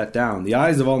attendant, and sat down. The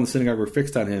eyes of all in the synagogue were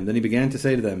fixed on him. Then he began to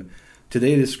say to them,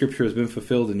 'Today this scripture has been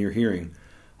fulfilled in your hearing.'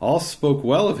 All spoke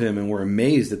well of him and were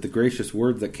amazed at the gracious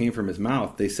words that came from his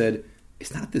mouth. They said,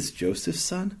 'Is not this Joseph's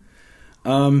son?'"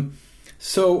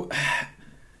 So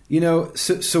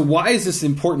why is this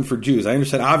important for Jews? I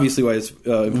understand obviously why it's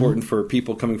important for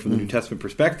people coming from the New Testament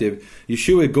perspective.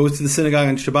 Yeshua goes to the synagogue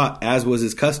on Shabbat, as was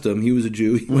his custom. He was a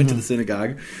Jew. He went to the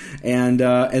synagogue, and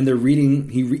they're reading.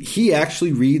 He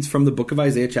actually reads from the book of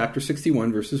Isaiah, chapter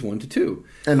 61, verses 1 to 2.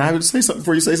 And I would say something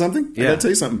before you say something. Yeah. I got to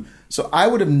tell you something. So I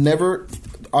would have never.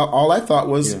 All I thought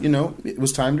was, it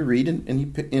was time to read,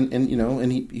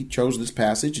 and he chose this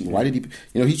passage. And why did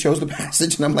he? He chose the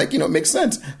passage, and I'm like, it makes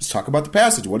sense. Let's talk about the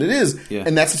passage, what it is,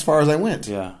 and that's as far as I went.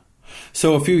 Yeah.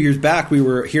 So a few years back, we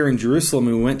were here in Jerusalem,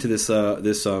 and we went to this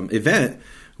event,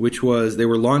 which was, they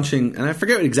were launching, and I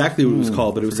forget exactly what it was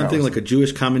called, but it was something like a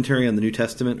Jewish commentary on the New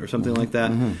Testament or something like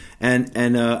that.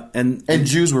 And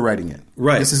Jews were writing it.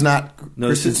 Right. This is not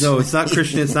Christians. No, it's not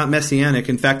Christian. It's not Messianic.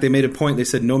 In fact, they made a point. They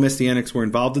said no Messianics were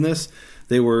involved in this.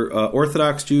 They were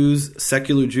Orthodox Jews,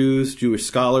 secular Jews, Jewish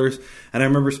scholars. And I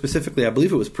remember specifically, I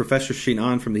believe it was Professor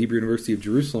Shinan from the Hebrew University of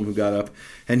Jerusalem who got up.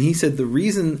 And he said the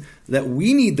reason that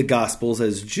we need the Gospels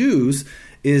as Jews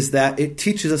is that it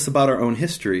teaches us about our own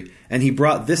history. And he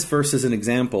brought this verse as an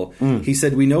example. He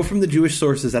said, we know from the Jewish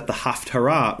sources that the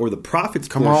Haftorah, or the prophets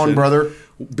portion,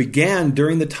 began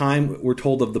during the time, we're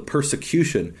told, of the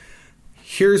persecution.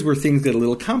 Here's where things get a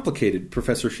little complicated,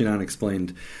 Professor Shinan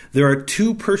explained. There are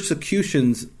two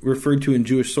persecutions referred to in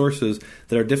Jewish sources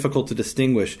that are difficult to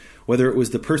distinguish, whether it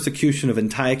was the persecution of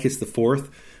Antiochus IV,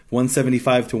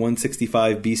 175 to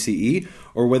 165 BCE,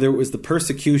 or whether it was the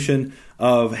persecution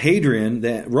of Hadrian,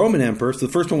 the Roman emperor. So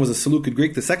the first one was a Seleucid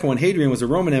Greek. The second one, Hadrian, was a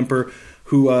Roman emperor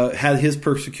who had his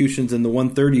persecutions in the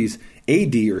 130s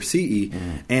AD or CE.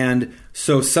 And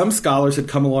so some scholars had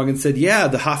come along and said, yeah,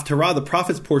 the Haftorah, the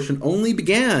prophets portion, only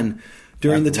began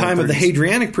during the time of the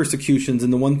Hadrianic persecutions in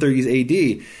the 130s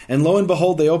AD. And lo and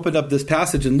behold, they opened up this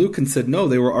passage in Luke and said, no,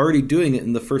 they were already doing it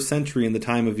in the first century in the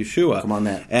time of Yeshua. Come on,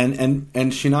 that. And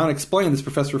Shinan explained, this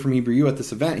professor from Hebrew U at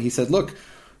this event, he said, look,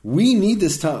 we need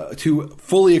this to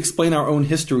fully explain our own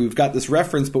history. We've got this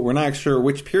reference, but we're not sure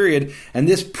which period. And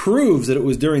this proves that it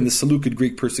was during the Seleucid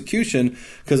Greek persecution,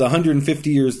 because 150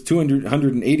 years,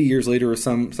 180 years later, or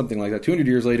something like that, 200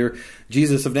 years later,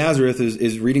 Jesus of Nazareth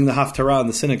is reading the Haftarah in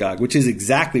the synagogue, which is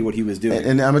exactly what he was doing.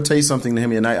 And I'm going to tell you something,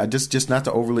 Nehemiah, and I just not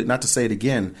to say it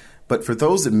again, but for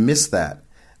those that miss that,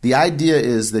 the idea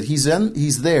is that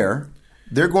he's there.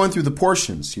 They're going through the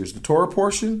portions. Here's the Torah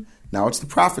portion. Now it's the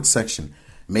prophet section.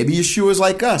 Maybe Yeshua is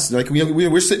like us. Like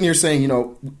we're sitting here saying,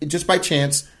 just by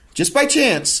chance,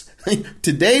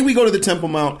 today we go to the Temple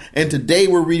Mount, and today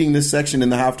we're reading this section in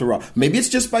the Haftorah. Maybe it's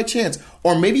just by chance,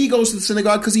 or maybe he goes to the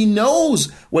synagogue because he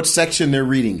knows what section they're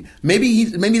reading. Maybe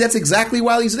that's exactly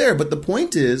why he's there. But the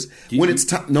point is,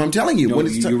 I'm telling you,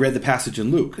 you read the passage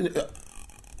in Luke.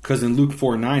 Because in Luke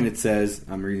 4:9 it says,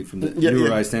 I'm reading from the New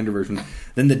Revised Standard Version,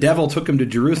 then the devil took him to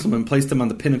Jerusalem and placed him on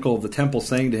the pinnacle of the temple,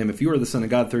 saying to him, if you are the Son of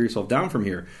God, throw yourself down from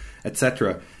here,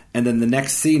 etc. And then the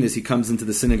next scene is he comes into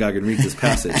the synagogue and reads this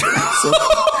passage.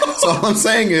 So all I'm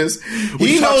saying is,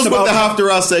 he knows what the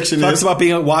Haftorah section is. Talks about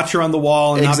being a watcher on the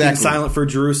wall and not being silent for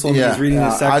Jerusalem. Yeah. He's reading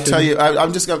this section. I'll tell you,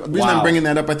 the reason I'm bringing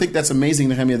that up, I think that's amazing,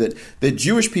 Nehemiah, that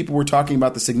Jewish people were talking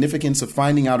about the significance of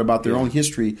finding out about their own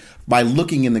history by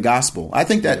looking in the gospel. I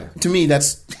think that, to me,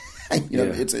 that's,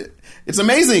 it's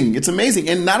amazing. It's amazing.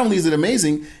 And not only is it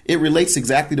amazing, it relates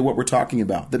exactly to what we're talking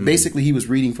about. That basically he was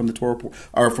reading from the Torah,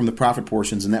 or from the prophet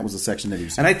portions, and that was the section that he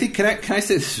was saying. And I think, can I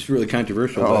say, this is really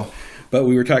controversial, but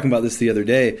we were talking about this the other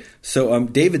day. So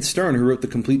David Stern, who wrote the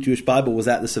Complete Jewish Bible, was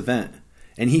at this event.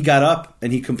 And he got up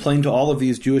and he complained to all of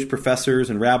these Jewish professors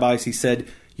and rabbis. He said,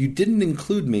 you didn't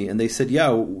include me. And they said,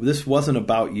 yeah, this wasn't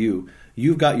about you.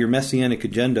 You've got your messianic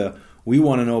agenda. We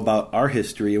want to know about our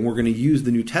history, and we're going to use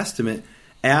the New Testament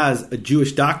as a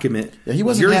Jewish document. Yeah, he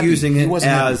wasn't You're happy. using it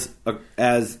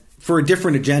as for a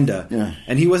different agenda. Yeah.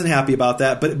 And he wasn't happy about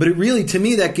that. But it really, to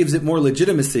me, that gives it more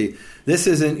legitimacy. This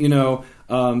isn't,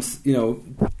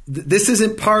 this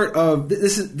isn't part of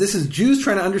this is Jews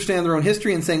trying to understand their own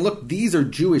history and saying, look, these are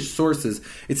Jewish sources.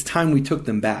 It's time we took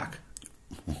them back.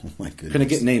 Oh my goodness. Can I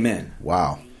get an amen?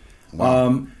 Wow.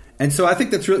 And so I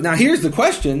think that's really, now here's the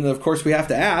question that of course we have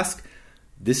to ask.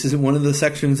 This isn't one of the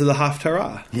sections of the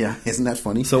Haftarah. Yeah, isn't that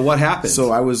funny? So what happened?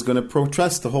 So I was going to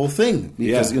protest the whole thing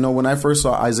because, when I first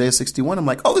saw Isaiah 61, I'm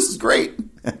like, oh, this is great.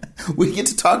 We get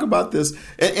to talk about this.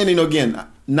 And again,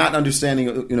 not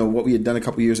understanding, what we had done a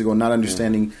couple years ago, not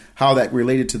understanding how that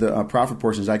related to the prophet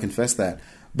portions. I confess that.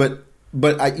 But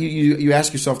you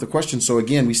ask yourself the question. So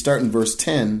again, we start in verse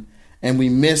 10. And we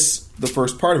miss the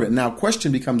first part of it. Now,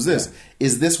 question becomes this. Yeah.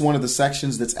 Is this one of the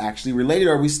sections that's actually related?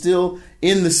 Are we still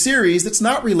in the series that's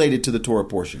not related to the Torah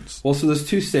portions? Well, so there's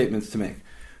two statements to make.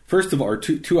 First of all,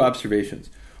 two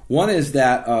observations. One is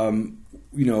that,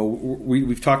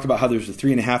 we've talked about how there's a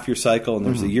 3.5-year cycle and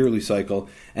there's a yearly cycle.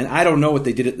 And I don't know what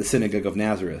they did at the synagogue of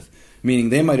Nazareth. Meaning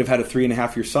they might have had a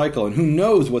 3.5-year cycle, and who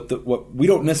knows what we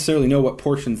don't necessarily know what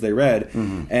portions they read.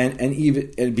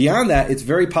 And beyond that, it's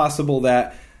very possible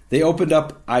that they opened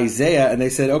up Isaiah and they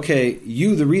said, okay,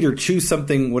 you, the reader, choose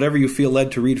something, whatever you feel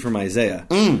led to read from Isaiah.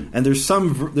 And there's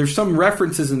some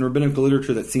references in rabbinical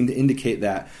literature that seem to indicate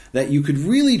that you could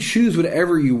really choose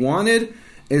whatever you wanted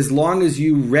as long as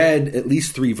you read at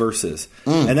least 3 verses.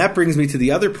 And that brings me to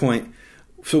the other point.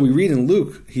 So we read in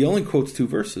Luke, he only quotes 2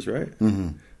 verses, right? Mm-hmm.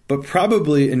 But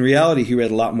probably in reality, he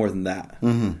read a lot more than that.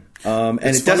 Mm-hmm. And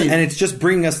it's just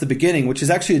bringing us the beginning, which is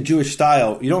actually a Jewish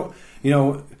style.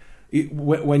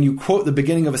 When you quote the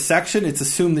beginning of a section, it's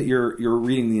assumed that you're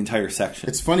reading the entire section.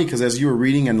 It's funny because as you were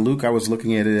reading in Luke, I was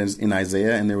looking at it in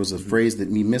Isaiah, and there was a phrase that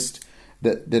we missed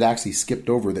that actually skipped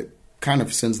over that kind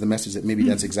of sends the message that maybe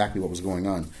that's exactly what was going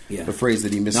on. Yeah. The phrase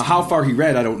that he missed. Now, how far he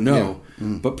read, I don't know,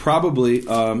 but probably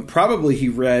he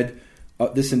read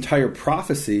this entire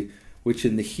prophecy, which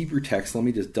in the Hebrew text. Let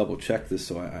me just double check this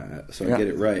so I get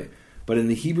it right. But in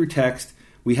the Hebrew text,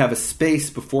 we have a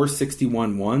space before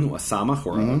 61:1, a samach,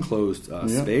 or a closed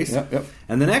space. Yep.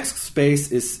 And the next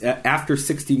space is after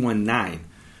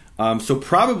 61:9. So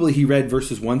probably he read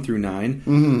verses 1 through 9.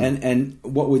 Mm-hmm. And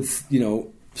what would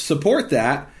support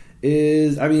that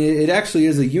is, it actually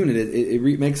is a unit.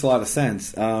 It makes a lot of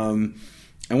sense. And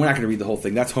we're not going to read the whole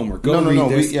thing. That's homework. Go read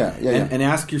this and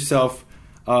ask yourself,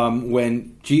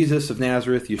 when Jesus of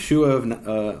Nazareth, Yeshua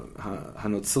of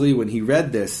Hanotzli, when he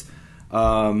read this,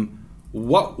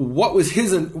 what was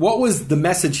the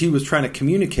message he was trying to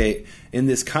communicate in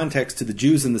this context to the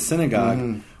Jews in the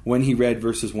synagogue when he read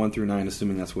verses 1 through 9,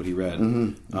 assuming that's what he read?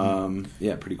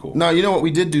 Pretty cool. Now, you know what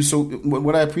we did do. So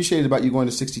what I appreciated about you going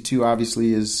to 62,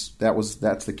 obviously, is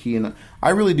that's the key. And I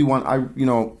really do want,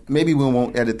 maybe we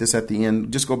won't edit this at the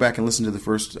end. Just go back and listen to the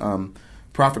first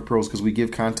Prophet Pearls, because we give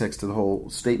context to the whole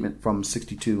statement from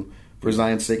 62. For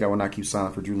Zion's sake, I will not keep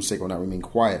silent. For Jerusalem's sake, I will not remain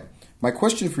quiet. My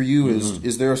question for you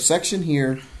is there a section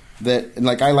here that, and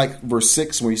I like verse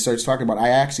 6 where he starts talking about, I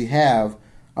actually have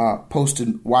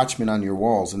posted watchmen on your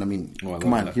walls. And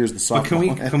come on, here's the song. But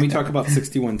can we talk about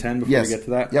 61:10 before we get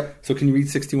to that? Yep. So can you read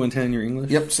 61:10 in your English?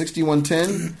 Yep,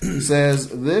 61:10 says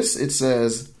this. It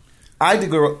says, I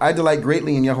delight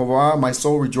greatly in Yehovah. My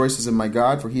soul rejoices in my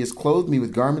God, for he has clothed me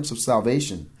with garments of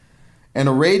salvation and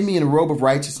arrayed me in a robe of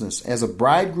righteousness. As a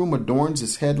bridegroom adorns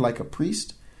his head like a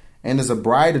priest, and as a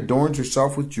bride adorns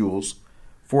herself with jewels.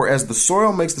 For as the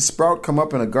soil makes the sprout come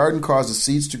up and a garden causes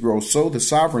seeds to grow, so the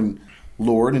sovereign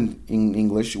Lord, in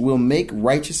English, will make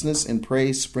righteousness and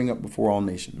praise spring up before all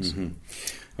nations.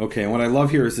 Mm-hmm. Okay, and what I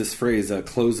love here is this phrase,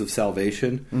 clothes of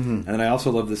salvation. Mm-hmm. And then I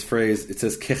also love this phrase, it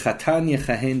says, Kechatan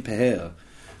yechahen peher,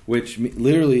 which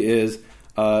literally is,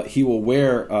 he will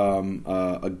wear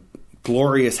a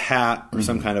glorious hat or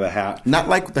some kind of a hat. Not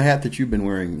like the hat that you've been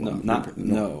wearing.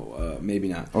 Maybe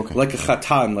not. Okay. Like a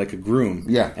chatan, like a groom.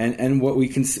 Yeah. And what we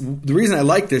can the reason I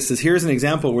like this is here's an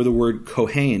example where the word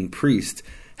kohen, priest,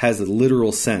 has a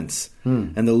literal sense.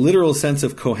 And the literal sense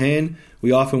of kohen,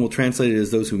 we often will translate it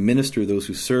as those who minister, those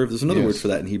who serve. There's another word for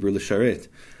that in Hebrew, lisharet.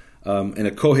 And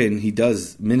a kohen, he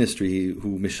does ministry,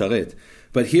 who misharet.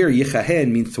 But here,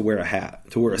 yichahen means to wear a hat,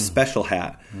 to wear a special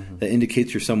hat that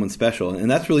indicates you're someone special. And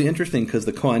that's really interesting because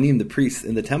the Kohanim, the priests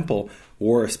in the temple,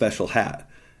 wore a special hat.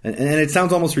 And it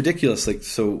sounds almost ridiculous,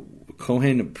 so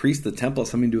Kohen, a priest, the temple,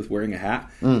 has something to do with wearing a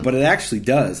hat? But it actually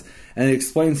does. And it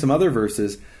explains some other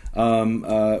verses,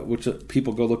 which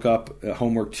people go look up.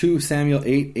 Homework 2 Samuel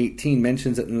 8:18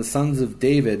 mentions that the sons of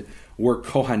David were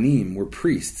Kohanim, were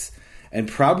priests. And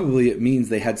probably it means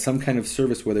they had some kind of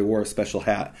service where they wore a special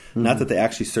hat. Not that they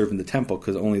actually served in the temple,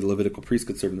 because only the Levitical priests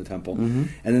could serve in the temple. And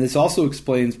then this also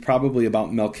explains probably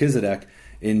about Melchizedek.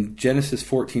 In Genesis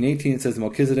 14:18, it says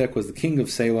Melchizedek was the king of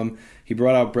Salem. He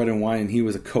brought out bread and wine, and he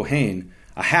was a Kohen,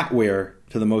 a hat wearer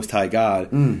to the Most High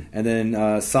God. And then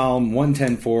Psalm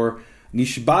 110:4,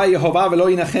 Nishba Yehovah velo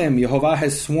yinachem. Yehovah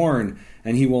has sworn,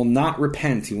 and he will not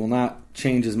repent. He will not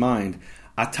change his mind.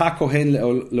 Ata kohen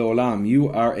leolam, you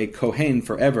are a kohen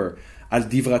forever. Al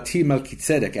divrati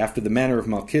Melchizedek, after the manner of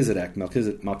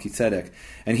Melchizedek.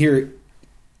 And here,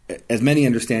 as many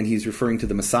understand, he's referring to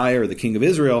the Messiah or the King of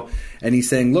Israel, and he's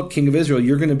saying, look, King of Israel,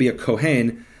 you're going to be a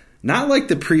kohen, not like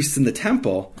the priests in the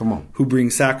temple who bring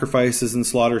sacrifices and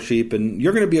slaughter sheep, and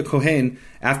you're going to be a kohen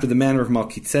after the manner of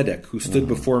Melchizedek, who stood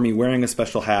before me wearing a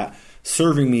special hat,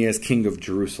 serving me as King of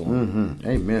Jerusalem.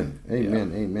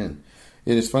 Amen.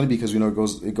 It is funny because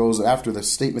it goes after the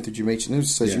statement that you mentioned. It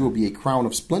says you will be a crown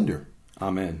of splendor.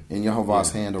 Amen. In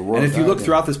Yehovah's hand. And if you look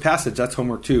throughout this passage, that's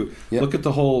homework too. Yep. Look at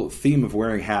the whole theme of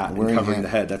wearing hat and covering the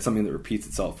head. That's something that repeats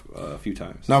itself a few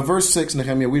times. Now, verse 6,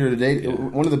 Nehemiah, we read today.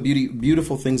 One of the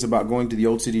beautiful things about going to the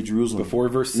old city of Jerusalem. Before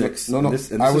verse 6. No.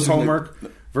 This is homework.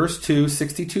 Verse 2,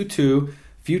 62:2,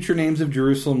 future names of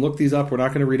Jerusalem. Look these up. We're not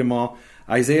going to read them all.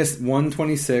 Isaiah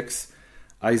 1:26,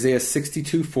 Isaiah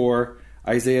 62:4,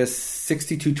 Isaiah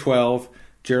 62:12,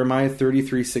 Jeremiah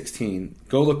 33:16.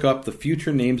 Go look up the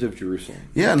future names of Jerusalem.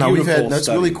 Yeah, now that's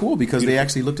really cool because they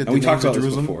actually looked at the names of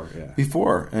Jerusalem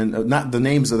before, and not the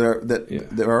names that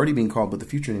are already being called, but the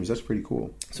future names. That's pretty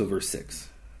cool. So verse 6.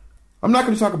 I'm not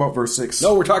going to talk about verse 6.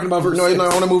 No, we're talking about verse 6. No, I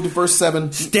want to move to verse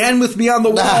 7. Stand with me on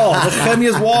the wall,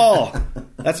 Nehemiah's wall.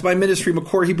 That's my ministry,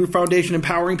 Makor Hebrew Foundation,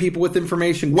 empowering people with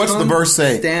information. What's the verse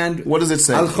say? Stand. What does it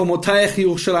say? Al chomotayach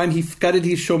Yerushalayim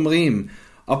hifkadeti shomrim.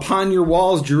 Upon your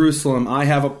walls, Jerusalem, I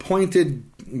have appointed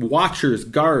watchers,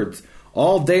 guards,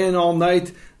 all day and all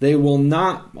night. They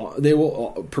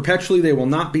will perpetually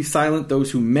not be silent.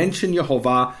 Those who mention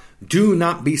Yehovah, do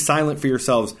not be silent for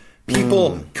yourselves.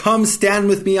 People, come stand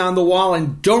with me on the wall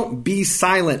and don't be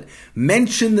silent.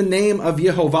 Mention the name of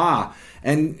Yehovah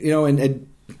and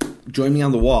join me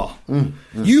on the wall.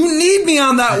 You need me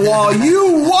on that wall.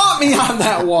 You want me on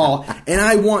that wall. And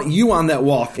I want you on that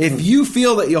wall. If you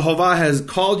feel that Yehovah has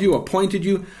called you, appointed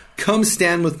you, come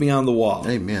stand with me on the wall.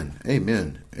 Amen.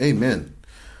 Amen. Amen.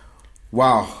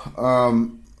 Wow.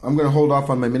 I'm going to hold off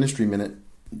on my ministry minute.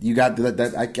 You got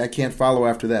that? I can't follow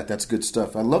after that. That's good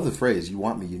stuff. I love the phrase, you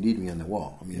want me, you need me on the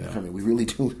wall. I mean, we really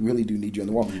do need you on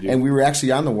the wall. And we were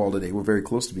actually on the wall today. We're very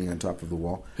close to being on top of the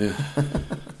wall. Yeah.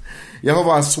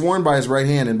 Yehovah has sworn by his right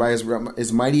hand and by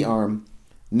his mighty arm,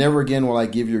 never again will I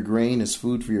give your grain as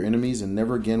food for your enemies, and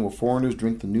never again will foreigners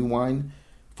drink the new wine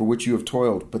for which you have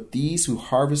toiled. But these who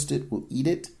harvest it will eat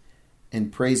it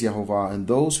and praise Yehovah, and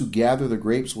those who gather the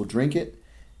grapes will drink it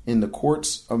in the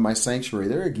courts of my sanctuary.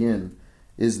 There again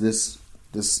is this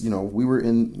we were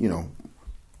in,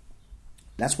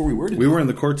 that's where we were today. We were in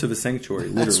the courts of a sanctuary,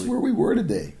 literally. That's where we were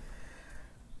today.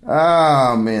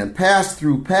 Ah, man. Pass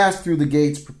through the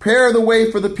gates. Prepare the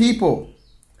way for the people.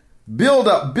 Build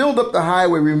up the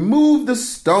highway. Remove the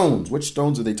stones. Which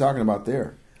stones are they talking about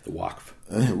there? The Waqf.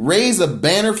 Raise a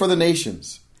banner for the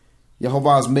nations.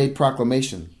 Yehovah has made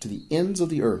proclamation to the ends of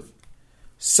the earth.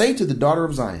 Say to the daughter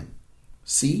of Zion,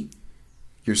 see,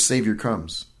 your Savior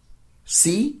comes.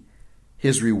 See,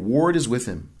 his reward is with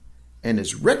him, and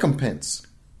his recompense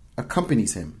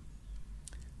accompanies him.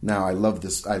 Now, I love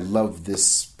this. I love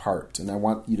this part, and I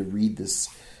want you to read this.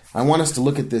 I want us to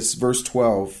look at this, verse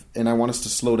 12, and I want us to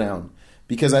slow down,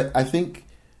 because I think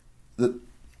that,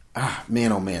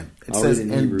 man, oh man. It says,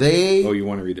 and they... Oh, you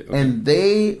want to read it? Okay. And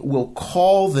they will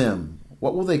call them.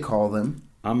 What will they call them?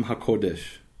 Am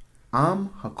HaKodesh. Am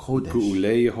HaKodesh.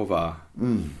 Ge'ulei Yehovah.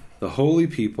 The holy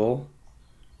people,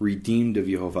 redeemed of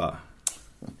Yehovah.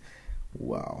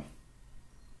 Wow.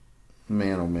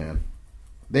 Man, oh man.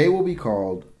 They will be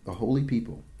called the holy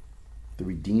people, the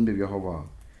redeemed of Yehovah.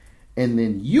 And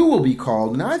then you will be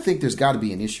called, now I think there's got to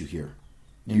be an issue here.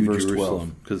 In verse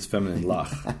Jerusalem, because it's feminine,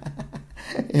 lach.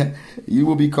 Yeah. You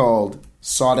will be called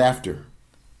sought after,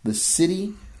 the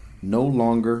city no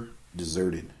longer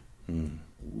deserted.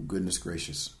 Goodness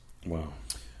gracious. Wow.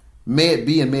 May it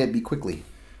be, and may it be quickly.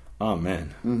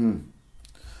 Amen.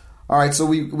 All right, so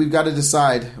we've got to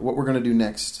decide what we're going to do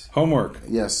next. Homework.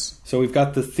 Yes. So we've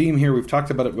got the theme here. We've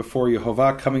talked about it before.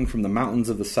 Yehovah coming from the mountains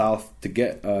of the south to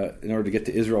get in order to get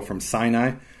to Israel from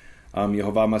Sinai.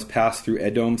 Yehovah must pass through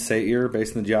Edom, Seir,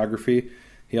 based on the geography.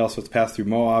 He also has to pass through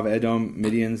Moab, Edom,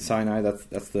 Midian, Sinai.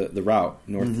 That's the route,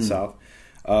 north to south.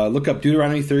 Look up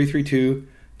Deuteronomy 33:2,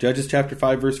 Judges chapter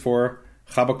 5, verse 4,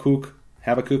 Habakkuk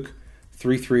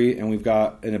 3:3, and we've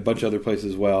got in a bunch of other places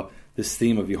as well this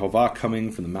theme of Yehovah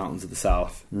coming from the mountains of the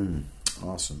south.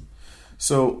 Awesome.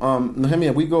 So,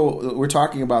 Nehemiah, we're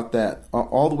talking about that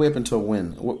all the way up until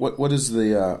when? What is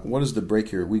the break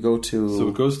here? We go to... So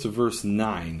it goes to verse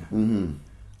 9.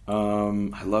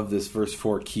 I love this, verse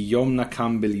 4. Ki yom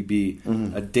nakam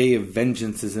belibi, a day of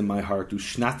vengeance is in my heart.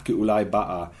 Ushnat ge'ulai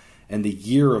ba'a, and the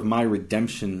year of my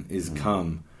redemption is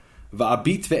come.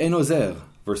 Va'abit ve'en ozer,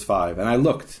 verse 5. And I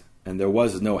looked, and there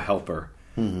was no helper.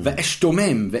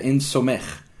 Ve'eshtomem ve'en somech,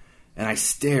 and I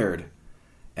stared,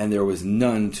 and there was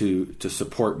none to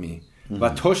support me.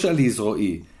 Vatosha li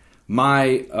zro'i,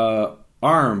 my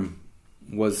arm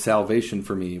was salvation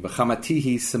for me.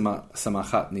 V'chamatihi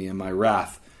samachatni, and my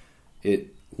wrath,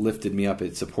 it lifted me up,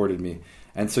 it supported me.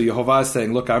 And so Yehovah is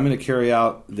saying, look, I'm going to carry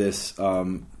out this,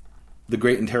 the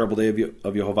great and terrible day of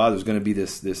Yehovah. There's going to be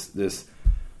this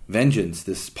vengeance,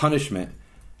 this punishment,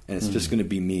 and it's just going to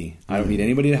be me. I don't need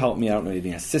anybody to help me. I don't need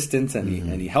any assistants,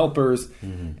 any helpers,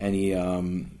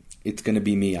 it's going to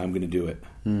be me. I'm going to do it.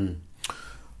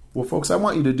 Well, folks, I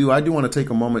do want to take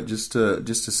a moment just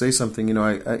to say something. You know,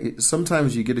 I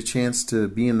sometimes you get a chance to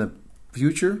be in the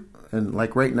future, and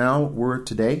like right now, we're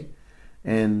today,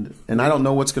 and I don't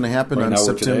know what's going to happen right on now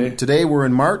September. Today we're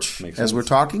in March as we're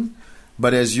talking,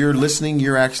 but as you're listening,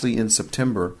 you're actually in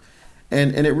September.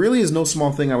 And it really is no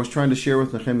small thing. I was trying to share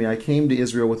with Nehemiah. I came to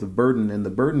Israel with a burden, and the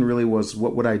burden really was,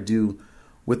 what would I do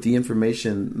with the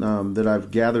information that I've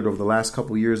gathered over the last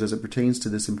couple of years as it pertains to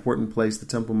this important place, the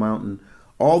Temple Mount, and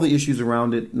all the issues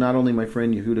around it. Not only my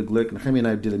friend Yehuda Glick, Nehemiah and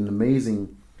I did an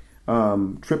amazing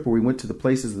trip where we went to the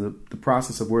places, the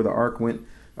process of where the ark went.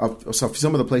 So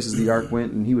some of the places the ark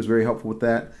went, and he was very helpful with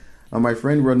that. My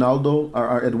friend Eduardo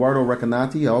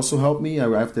Recanati also helped me.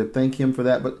 I have to thank him for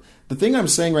that. But the thing I'm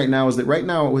saying right now is that right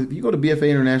now, if you go to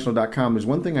bfainternational.com, there's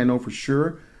one thing I know for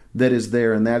sure that is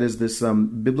there, and that is this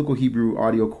Biblical Hebrew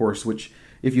audio course, which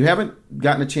if you haven't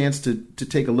gotten a chance to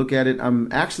take a look at it,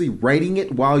 I'm actually writing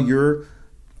it while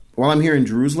I'm here in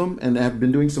Jerusalem, and have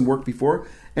been doing some work before.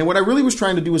 And what I really was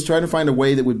trying to do was try to find a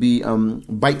way that would be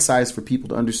bite-sized for people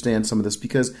to understand some of this,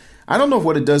 because I don't know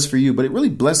what it does for you, but it really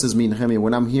blesses me, Nehemiah,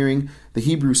 when I'm hearing the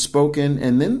Hebrew spoken,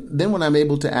 and then when I'm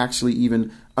able to actually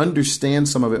even understand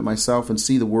some of it myself and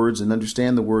see the words and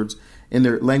understand the words in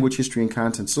their language, history, and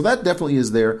content. So that definitely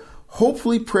is there.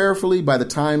 Hopefully, prayerfully, by the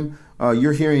time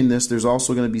you're hearing this, there's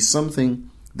also going to be something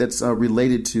that's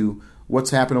related to what's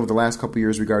happened over the last couple of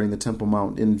years regarding the Temple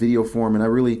Mount in video form, and I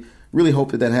really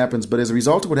hope that happens. But as a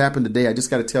result of what happened today, I just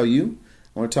got to tell you,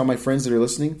 I want to tell my friends that are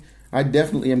listening, I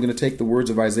definitely am going to take the words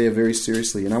of Isaiah very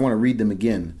seriously, and I want to read them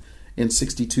again in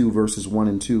 62 verses 1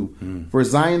 and 2. For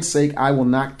Zion's sake, I will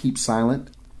not keep silent.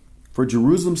 For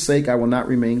Jerusalem's sake, I will not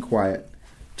remain quiet,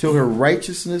 till her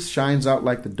righteousness shines out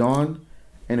like the dawn,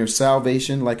 and her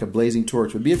salvation like a blazing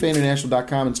torch. With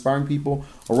BFAinternational.com, inspiring people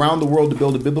around the world to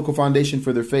build a biblical foundation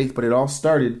for their faith. But it all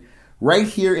started right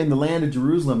here in the land of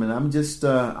Jerusalem, and I'm just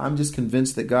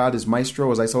convinced that God is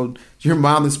maestro. As I told your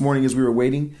mom this morning as we were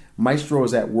waiting, maestro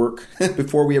is at work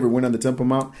before we ever went on the Temple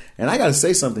Mount. And I got to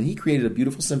say something. He created a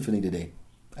beautiful symphony today.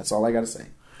 That's all I got to say.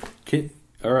 Okay.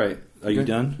 All right. Are you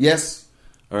done? Yes.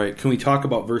 All right. Can we talk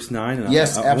about verse 9?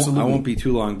 Yes, absolutely. I won't be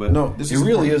too long, but no, it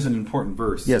really is an important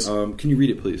verse. Yes. Can you read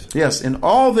it, please? Yes. In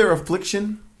all their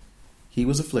affliction, he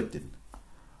was afflicted,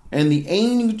 and the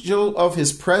angel of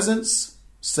his presence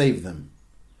saved them.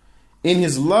 In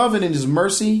his love and in his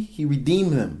mercy, he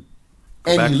redeemed them,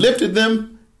 and he lifted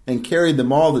them and carried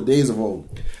them all the days of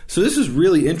old. So this is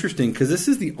really interesting, because this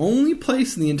is the only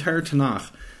place in the entire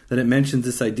Tanakh that it mentions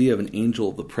this idea of an angel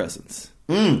of the presence.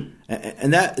 And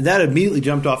that immediately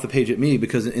jumped off the page at me,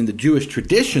 because in the Jewish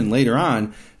tradition later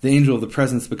on, the angel of the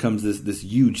presence becomes this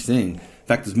huge thing. In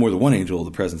fact, there's more than one angel of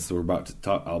the presence that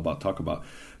I'll talk about.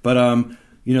 But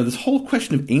this whole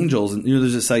question of angels, and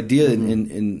there's this idea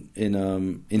in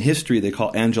history they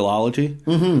call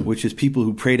angelology, which is people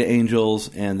who pray to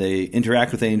angels and they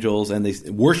interact with angels and they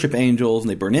worship angels and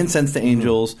they burn incense to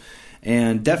angels.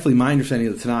 And definitely my understanding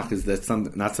of the Tanakh is that's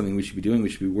not something we should be doing. We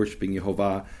should be worshiping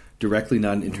Yehovah directly,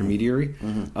 not an intermediary.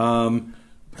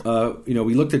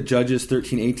 We looked at Judges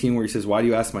 13:18, where he says, "Why do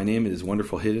you ask my name? It is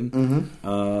wonderful hidden."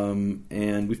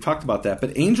 And we've talked about that.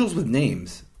 But angels with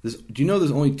names. Do you know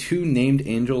there's only 2 named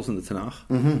angels in the Tanakh?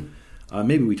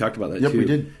 Maybe we talked about that too. Yep, we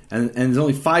did. And there's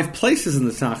only 5 places in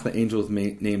the Tanakh that angels'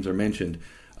 names are mentioned.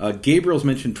 Gabriel's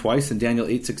mentioned twice in Daniel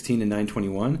 8:16 and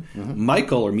 9:21.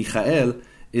 Michael, or Michael,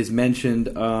 is mentioned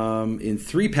in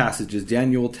 3 passages.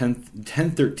 Daniel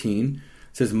 10:13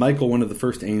 says Michael, one of the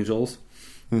first angels.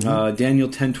 Daniel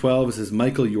 10:12 says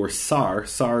Michael, your Sar.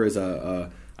 Sar is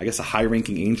a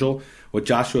high-ranking angel. What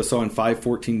Joshua saw in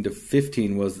 5:14 to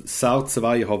 15 was Sal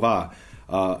Tzava Yehovah,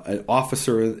 an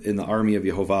officer in the army of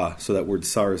Yehovah. So that word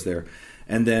Sar is there.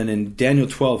 And then in Daniel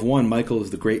 12:1, Michael is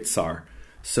the great Sar.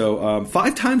 So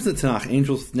 5 times in the Tanakh,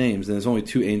 angels' names, and there's only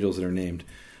 2 angels that are named.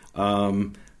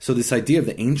 So this idea of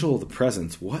the angel of the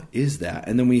presence, what is that?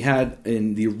 And then we had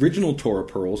in the original Torah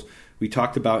Pearls, we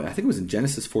talked about, I think it was in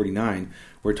Genesis 49,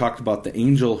 where it talked about the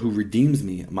angel who redeems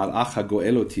me, Malach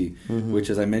HaGoeloti,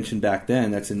 which, as I mentioned back then,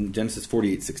 that's in Genesis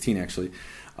 48:16 actually.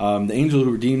 The angel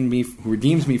who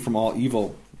redeems me from all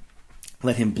evil,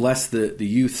 let him bless the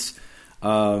youths,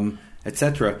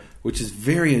 etc., which is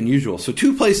very unusual. So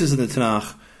 2 places in the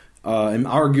Tanakh, and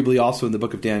arguably also in the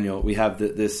book of Daniel, we have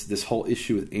this whole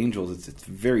issue with angels. It's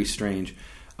very strange.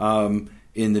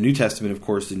 In the New Testament, of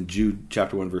course, in Jude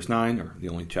chapter 1, verse 9, or the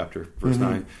only chapter, verse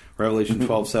 9, Revelation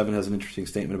 12:7 has an interesting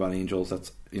statement about angels.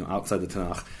 That's outside the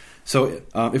Tanakh. So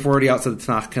if we're already outside the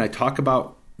Tanakh, can I talk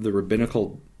about the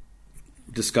rabbinical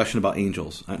discussion about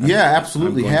angels?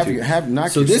 Absolutely.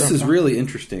 So this is really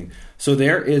interesting. So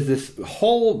there is this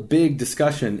whole big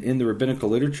discussion in the rabbinical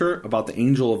literature about the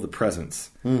angel of the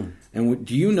presence. And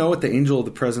do you know what the angel of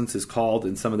the presence is called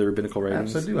in some of the rabbinical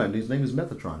writings? Yes, I do. His name is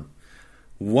Metatron.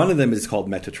 One of them is called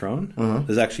Metatron.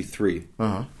 There's actually 3.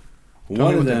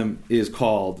 One of them is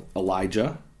called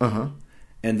Elijah.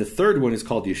 And the third one is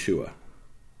called Yeshua.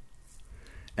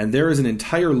 And there is an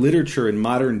entire literature in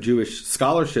modern Jewish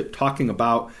scholarship talking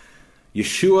about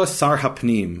Yeshua Sar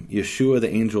HaPnim, Yeshua the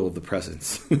angel of the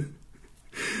presence.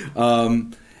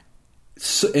 And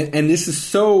this is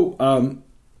so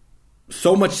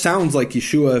so much sounds like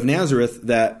Yeshua of Nazareth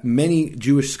that many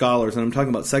Jewish scholars, and I'm talking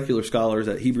about secular scholars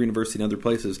at Hebrew University and other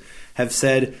places, have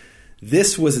said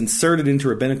this was inserted into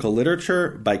rabbinical literature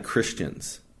by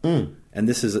Christians. And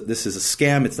this is a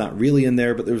scam. It's not really in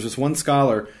there, but there was this one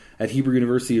scholar at Hebrew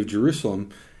University of Jerusalem,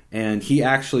 and he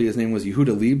actually, his name was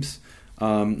Yehuda Liebs.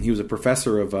 He was a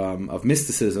professor of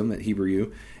mysticism at Hebrew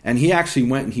U, and he actually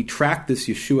went and he tracked this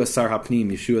Yeshua Sar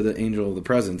HaPnim, Yeshua the angel of the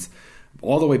presence,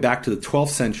 all the way back to the 12th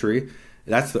century.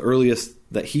 That's the earliest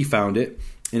that he found it,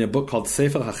 in a book called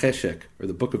Sefer HaCheshek, or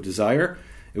the Book of Desire.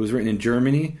 It was written in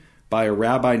Germany by a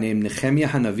rabbi named Nehemiah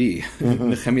Hanavi.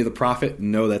 Nehemiah the prophet?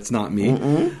 No, that's not me.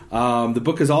 The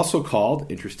book is also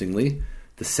called, interestingly,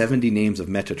 The 70 Names of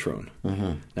Metatron.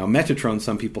 Now, Metatron,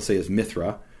 some people say, is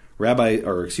Mithra.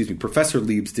 Professor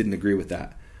Liebs didn't agree with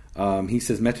that. He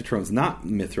says Metatron's not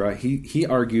Mithra. He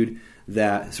argued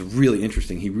that it's really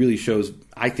interesting. He really shows,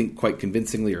 I think, quite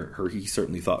convincingly, or he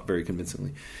certainly thought very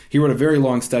convincingly. He wrote a very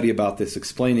long study about this,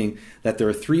 explaining that there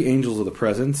are three angels of the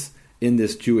presence in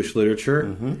this Jewish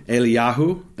literature: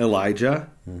 Eliyahu, Elijah,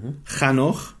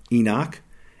 Chanoch, Enoch.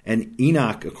 And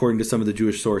Enoch, according to some of the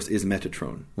Jewish source, is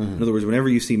Metatron. In other words, whenever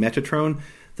you see Metatron,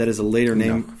 that is a later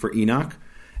name for Enoch.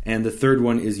 And the third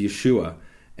one is Yeshua.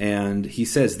 And he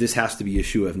says this has to be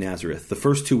Yeshua of Nazareth. The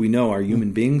first two we know are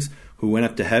human beings who went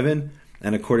up to heaven,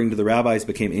 and according to the rabbis,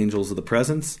 became angels of the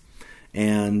presence.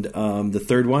 And the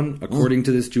third one, according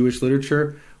to this Jewish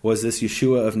literature, was this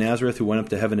Yeshua of Nazareth who went up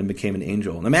to heaven and became an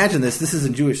angel. And imagine this. This is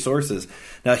in Jewish sources.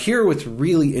 Now, here what's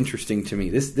really interesting to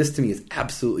me. This to me is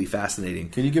absolutely fascinating.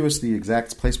 Can you give us the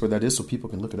exact place where that is so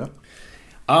people can look it up?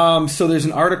 So there's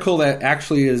an article that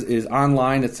actually is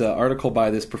online. It's an article by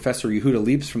this Professor Yehuda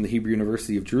Liebs from the Hebrew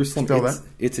University of Jerusalem.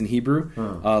 It's in Hebrew,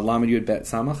 Lamed Yud Bet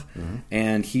Samach.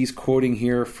 And he's quoting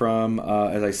here from,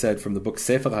 as I said, from the book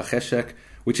Sefer HaCheshek,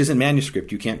 which is in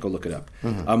manuscript. You can't go look it up.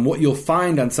 What you'll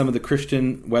find on some of the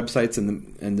Christian websites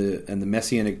and the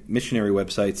Messianic missionary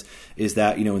websites is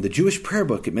that, in the Jewish prayer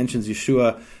book, it mentions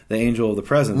Yeshua, the angel of the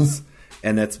presence,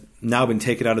 and that's now been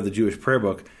taken out of the Jewish prayer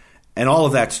book. And all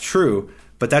of that's true.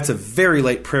 But that's a very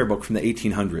late prayer book from the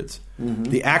 1800s.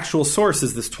 The actual source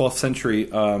is this 12th century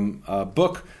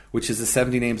book, which is the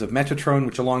 70 Names of Metatron,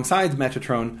 which alongside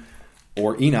Metatron,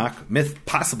 or Enoch,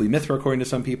 possibly Mithra according to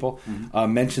some people,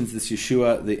 mentions this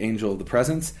Yeshua, the angel of the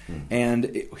presence.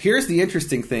 And here's the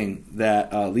interesting thing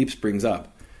that Liebs brings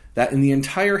up, that in the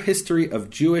entire history of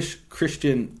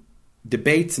Jewish-Christian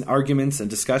debates and arguments and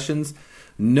discussions,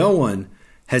 no one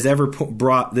has ever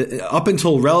brought, up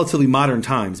until relatively modern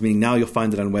times, meaning now you'll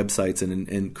find it on websites and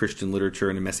in Christian literature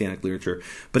and in Messianic literature,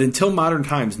 but until modern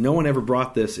times, no one ever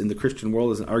brought this in the Christian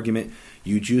world as an argument.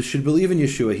 You Jews should believe in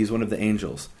Yeshua. He's one of the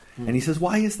angels. And he says,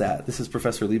 why is that? This is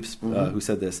Professor Liebs who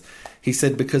said this. He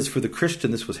said, because for the Christian,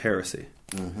 this was heresy.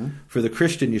 For the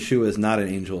Christian, Yeshua is not an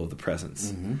angel of the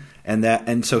presence.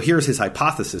 And so here's his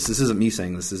hypothesis. This isn't me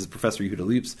saying this. This is Professor Yehuda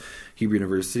Liebs, Hebrew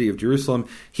University of Jerusalem.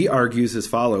 He argues as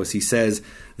follows. He says,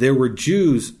 there were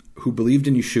Jews who believed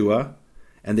in Yeshua,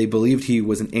 and they believed he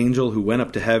was an angel who went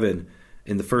up to heaven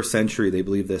in the first century. They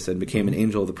believed this and became an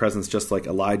angel of the presence, just like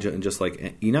Elijah and just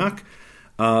like Enoch.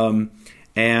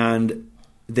 And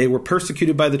they were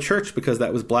persecuted by the church because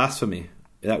that was blasphemy.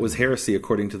 That was heresy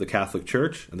according to the Catholic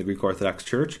Church and the Greek Orthodox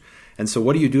Church. And so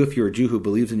what do you do if you're a Jew who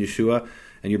believes in Yeshua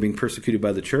and you're being persecuted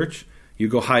by the church? You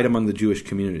go hide among the Jewish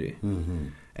community.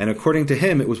 And according to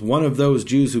him, it was one of those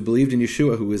Jews who believed in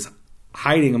Yeshua who was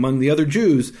hiding among the other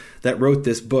Jews that wrote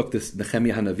this book, this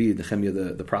Nehemiah Hanavi, Nehemiah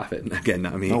the prophet. Again,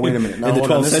 not me. Oh, wait a minute. Now, in the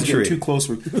 12th this century. is too close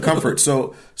for comfort.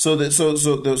 So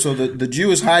the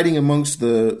Jew is hiding amongst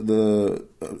the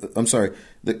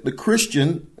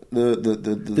Christian, the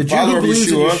Jew father who of believes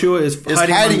in Yeshua is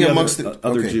hiding amongst the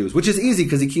other Jews, which is easy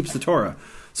because he keeps the Torah.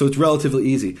 So it's relatively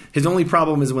easy. His only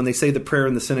problem is when they say the prayer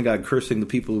in the synagogue cursing the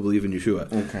people who believe in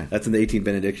Yeshua. That's in the 18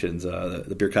 benedictions,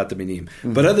 the Birkat HaMinim.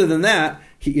 But other than that,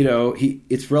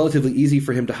 it's relatively easy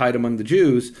for him to hide among the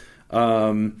Jews,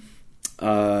 and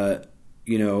avoid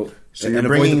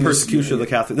the persecution of the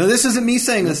Catholics. Now, this isn't me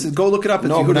saying this. Go look it up.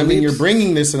 No, but I mean, you're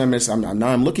bringing this, and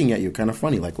I'm looking at you, kind of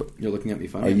funny. Like what? You're looking at me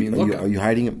funny. Are you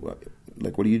hiding it?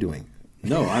 Like, what are you doing?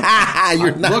 No,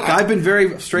 you're not. Look, I've been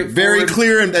very straightforward, very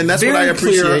clear, and that's what I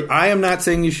appreciate. Clear. I am not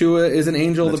saying Yeshua is an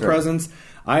angel of the presence.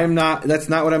 I am not. That's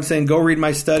not what I'm saying. Go read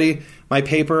my study, my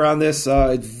paper on this.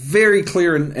 It's very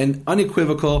clear and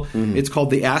unequivocal. It's called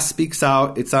The Ass Speaks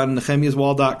Out. It's on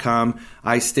nehemiahswall.com.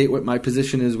 I state what my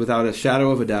position is without a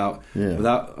shadow of a doubt.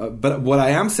 But what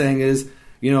I am saying is,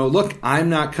 look, I'm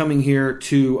not coming here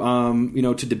to,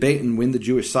 to debate and win the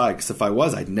Jewish side. Because if I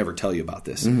was, I'd never tell you about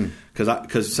this.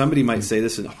 Because somebody might say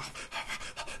this, and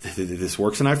this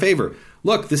works in our favor.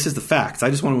 Look, this is the facts. I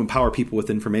just want to empower people with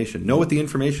information. Know what the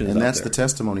information is. And that's out there. the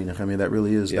testimony, Nehemiah. That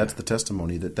really is. Yeah. That's the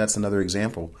testimony. That's another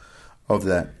example of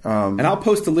that. And I'll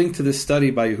post a link to this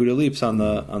study by Yehuda Leaps on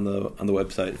the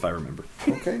website if I remember.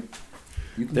 Okay.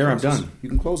 I'm done. You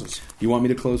can close us. You want me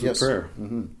to close with prayer?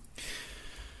 Mm-hmm.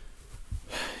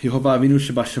 Yehovah Avinu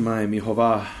Shebashamayim,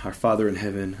 Yehovah, our Father in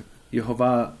heaven,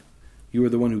 Yehovah, you are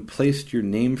the one who placed your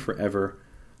name forever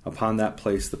upon that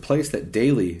place, the place that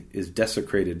daily is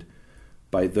desecrated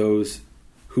by those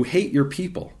who hate your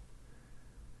people.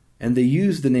 And they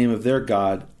use the name of their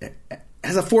God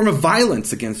as a form of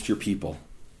violence against your people.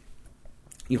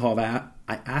 Yehovah,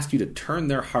 I ask you to turn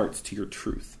their hearts to your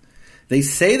truth. They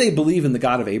say they believe in the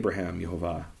God of Abraham,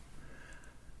 Yehovah.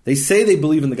 They say they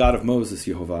believe in the God of Moses,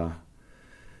 Yehovah.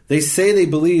 They say they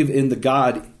believe in the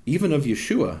God even of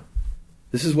Yeshua.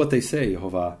 This is what they say,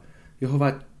 Yehovah.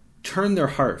 Yehovah, turn their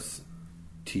hearts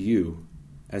to you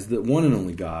as the one and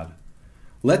only God.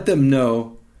 Let them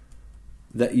know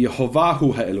that Yehovah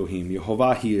hu ha'Elohim,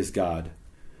 Yehovah, he is God.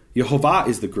 Yehovah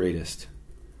is the greatest,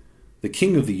 the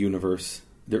King of the universe.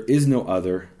 There is no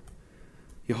other.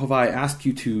 Yehovah, I ask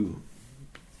you to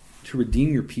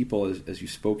redeem your people as you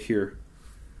spoke here.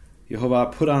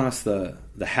 Yehovah, put on us the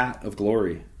hat of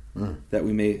glory, that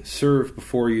we may serve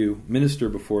before you, minister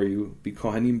before you, be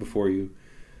kohanim before you.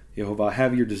 Yehovah,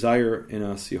 have your desire in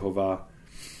us, Yehovah.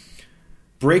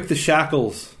 Break the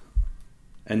shackles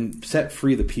and set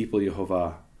free the people,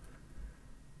 Yehovah.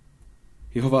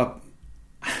 Yehovah,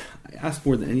 I ask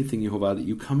more than anything, Yehovah, that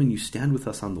you come and you stand with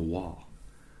us on the wall.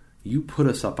 You put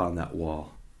us up on that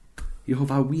wall.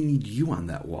 Yehovah, we need you on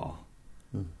that wall.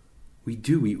 We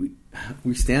do.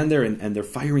 We stand there and they're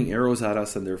firing arrows at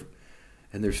us and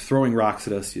they're throwing rocks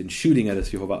at us and shooting at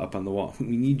us, Yehovah, up on the wall.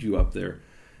 We need you up there.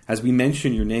 As we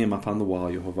mention your name up on the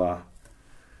wall, Yehovah.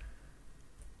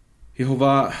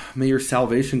 Yehovah, may your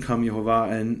salvation come,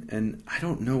 Yehovah. And I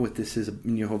don't know what this is,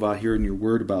 Yehovah, here in your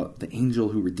word about the angel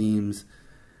who redeems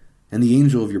and the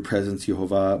angel of your presence,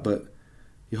 Yehovah. But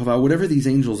Yehovah, whatever these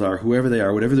angels are, whoever they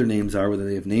are, whatever their names are, whether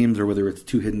they have names or whether it's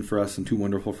too hidden for us and too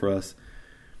wonderful for us,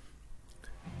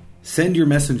 send your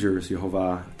messengers,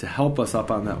 Yehovah, to help us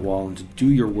up on that wall and to do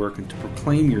your work and to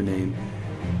proclaim your name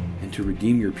and to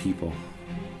redeem your people.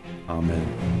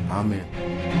 Amen. Amen.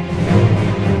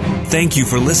 Thank you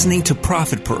for listening to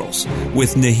Prophet Pearls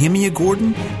with Nehemiah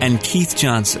Gordon and Keith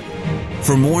Johnson.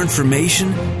 For more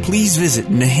information, please visit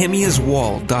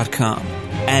nehemiahswall.com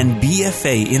and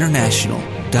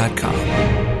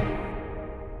bfainternational.com.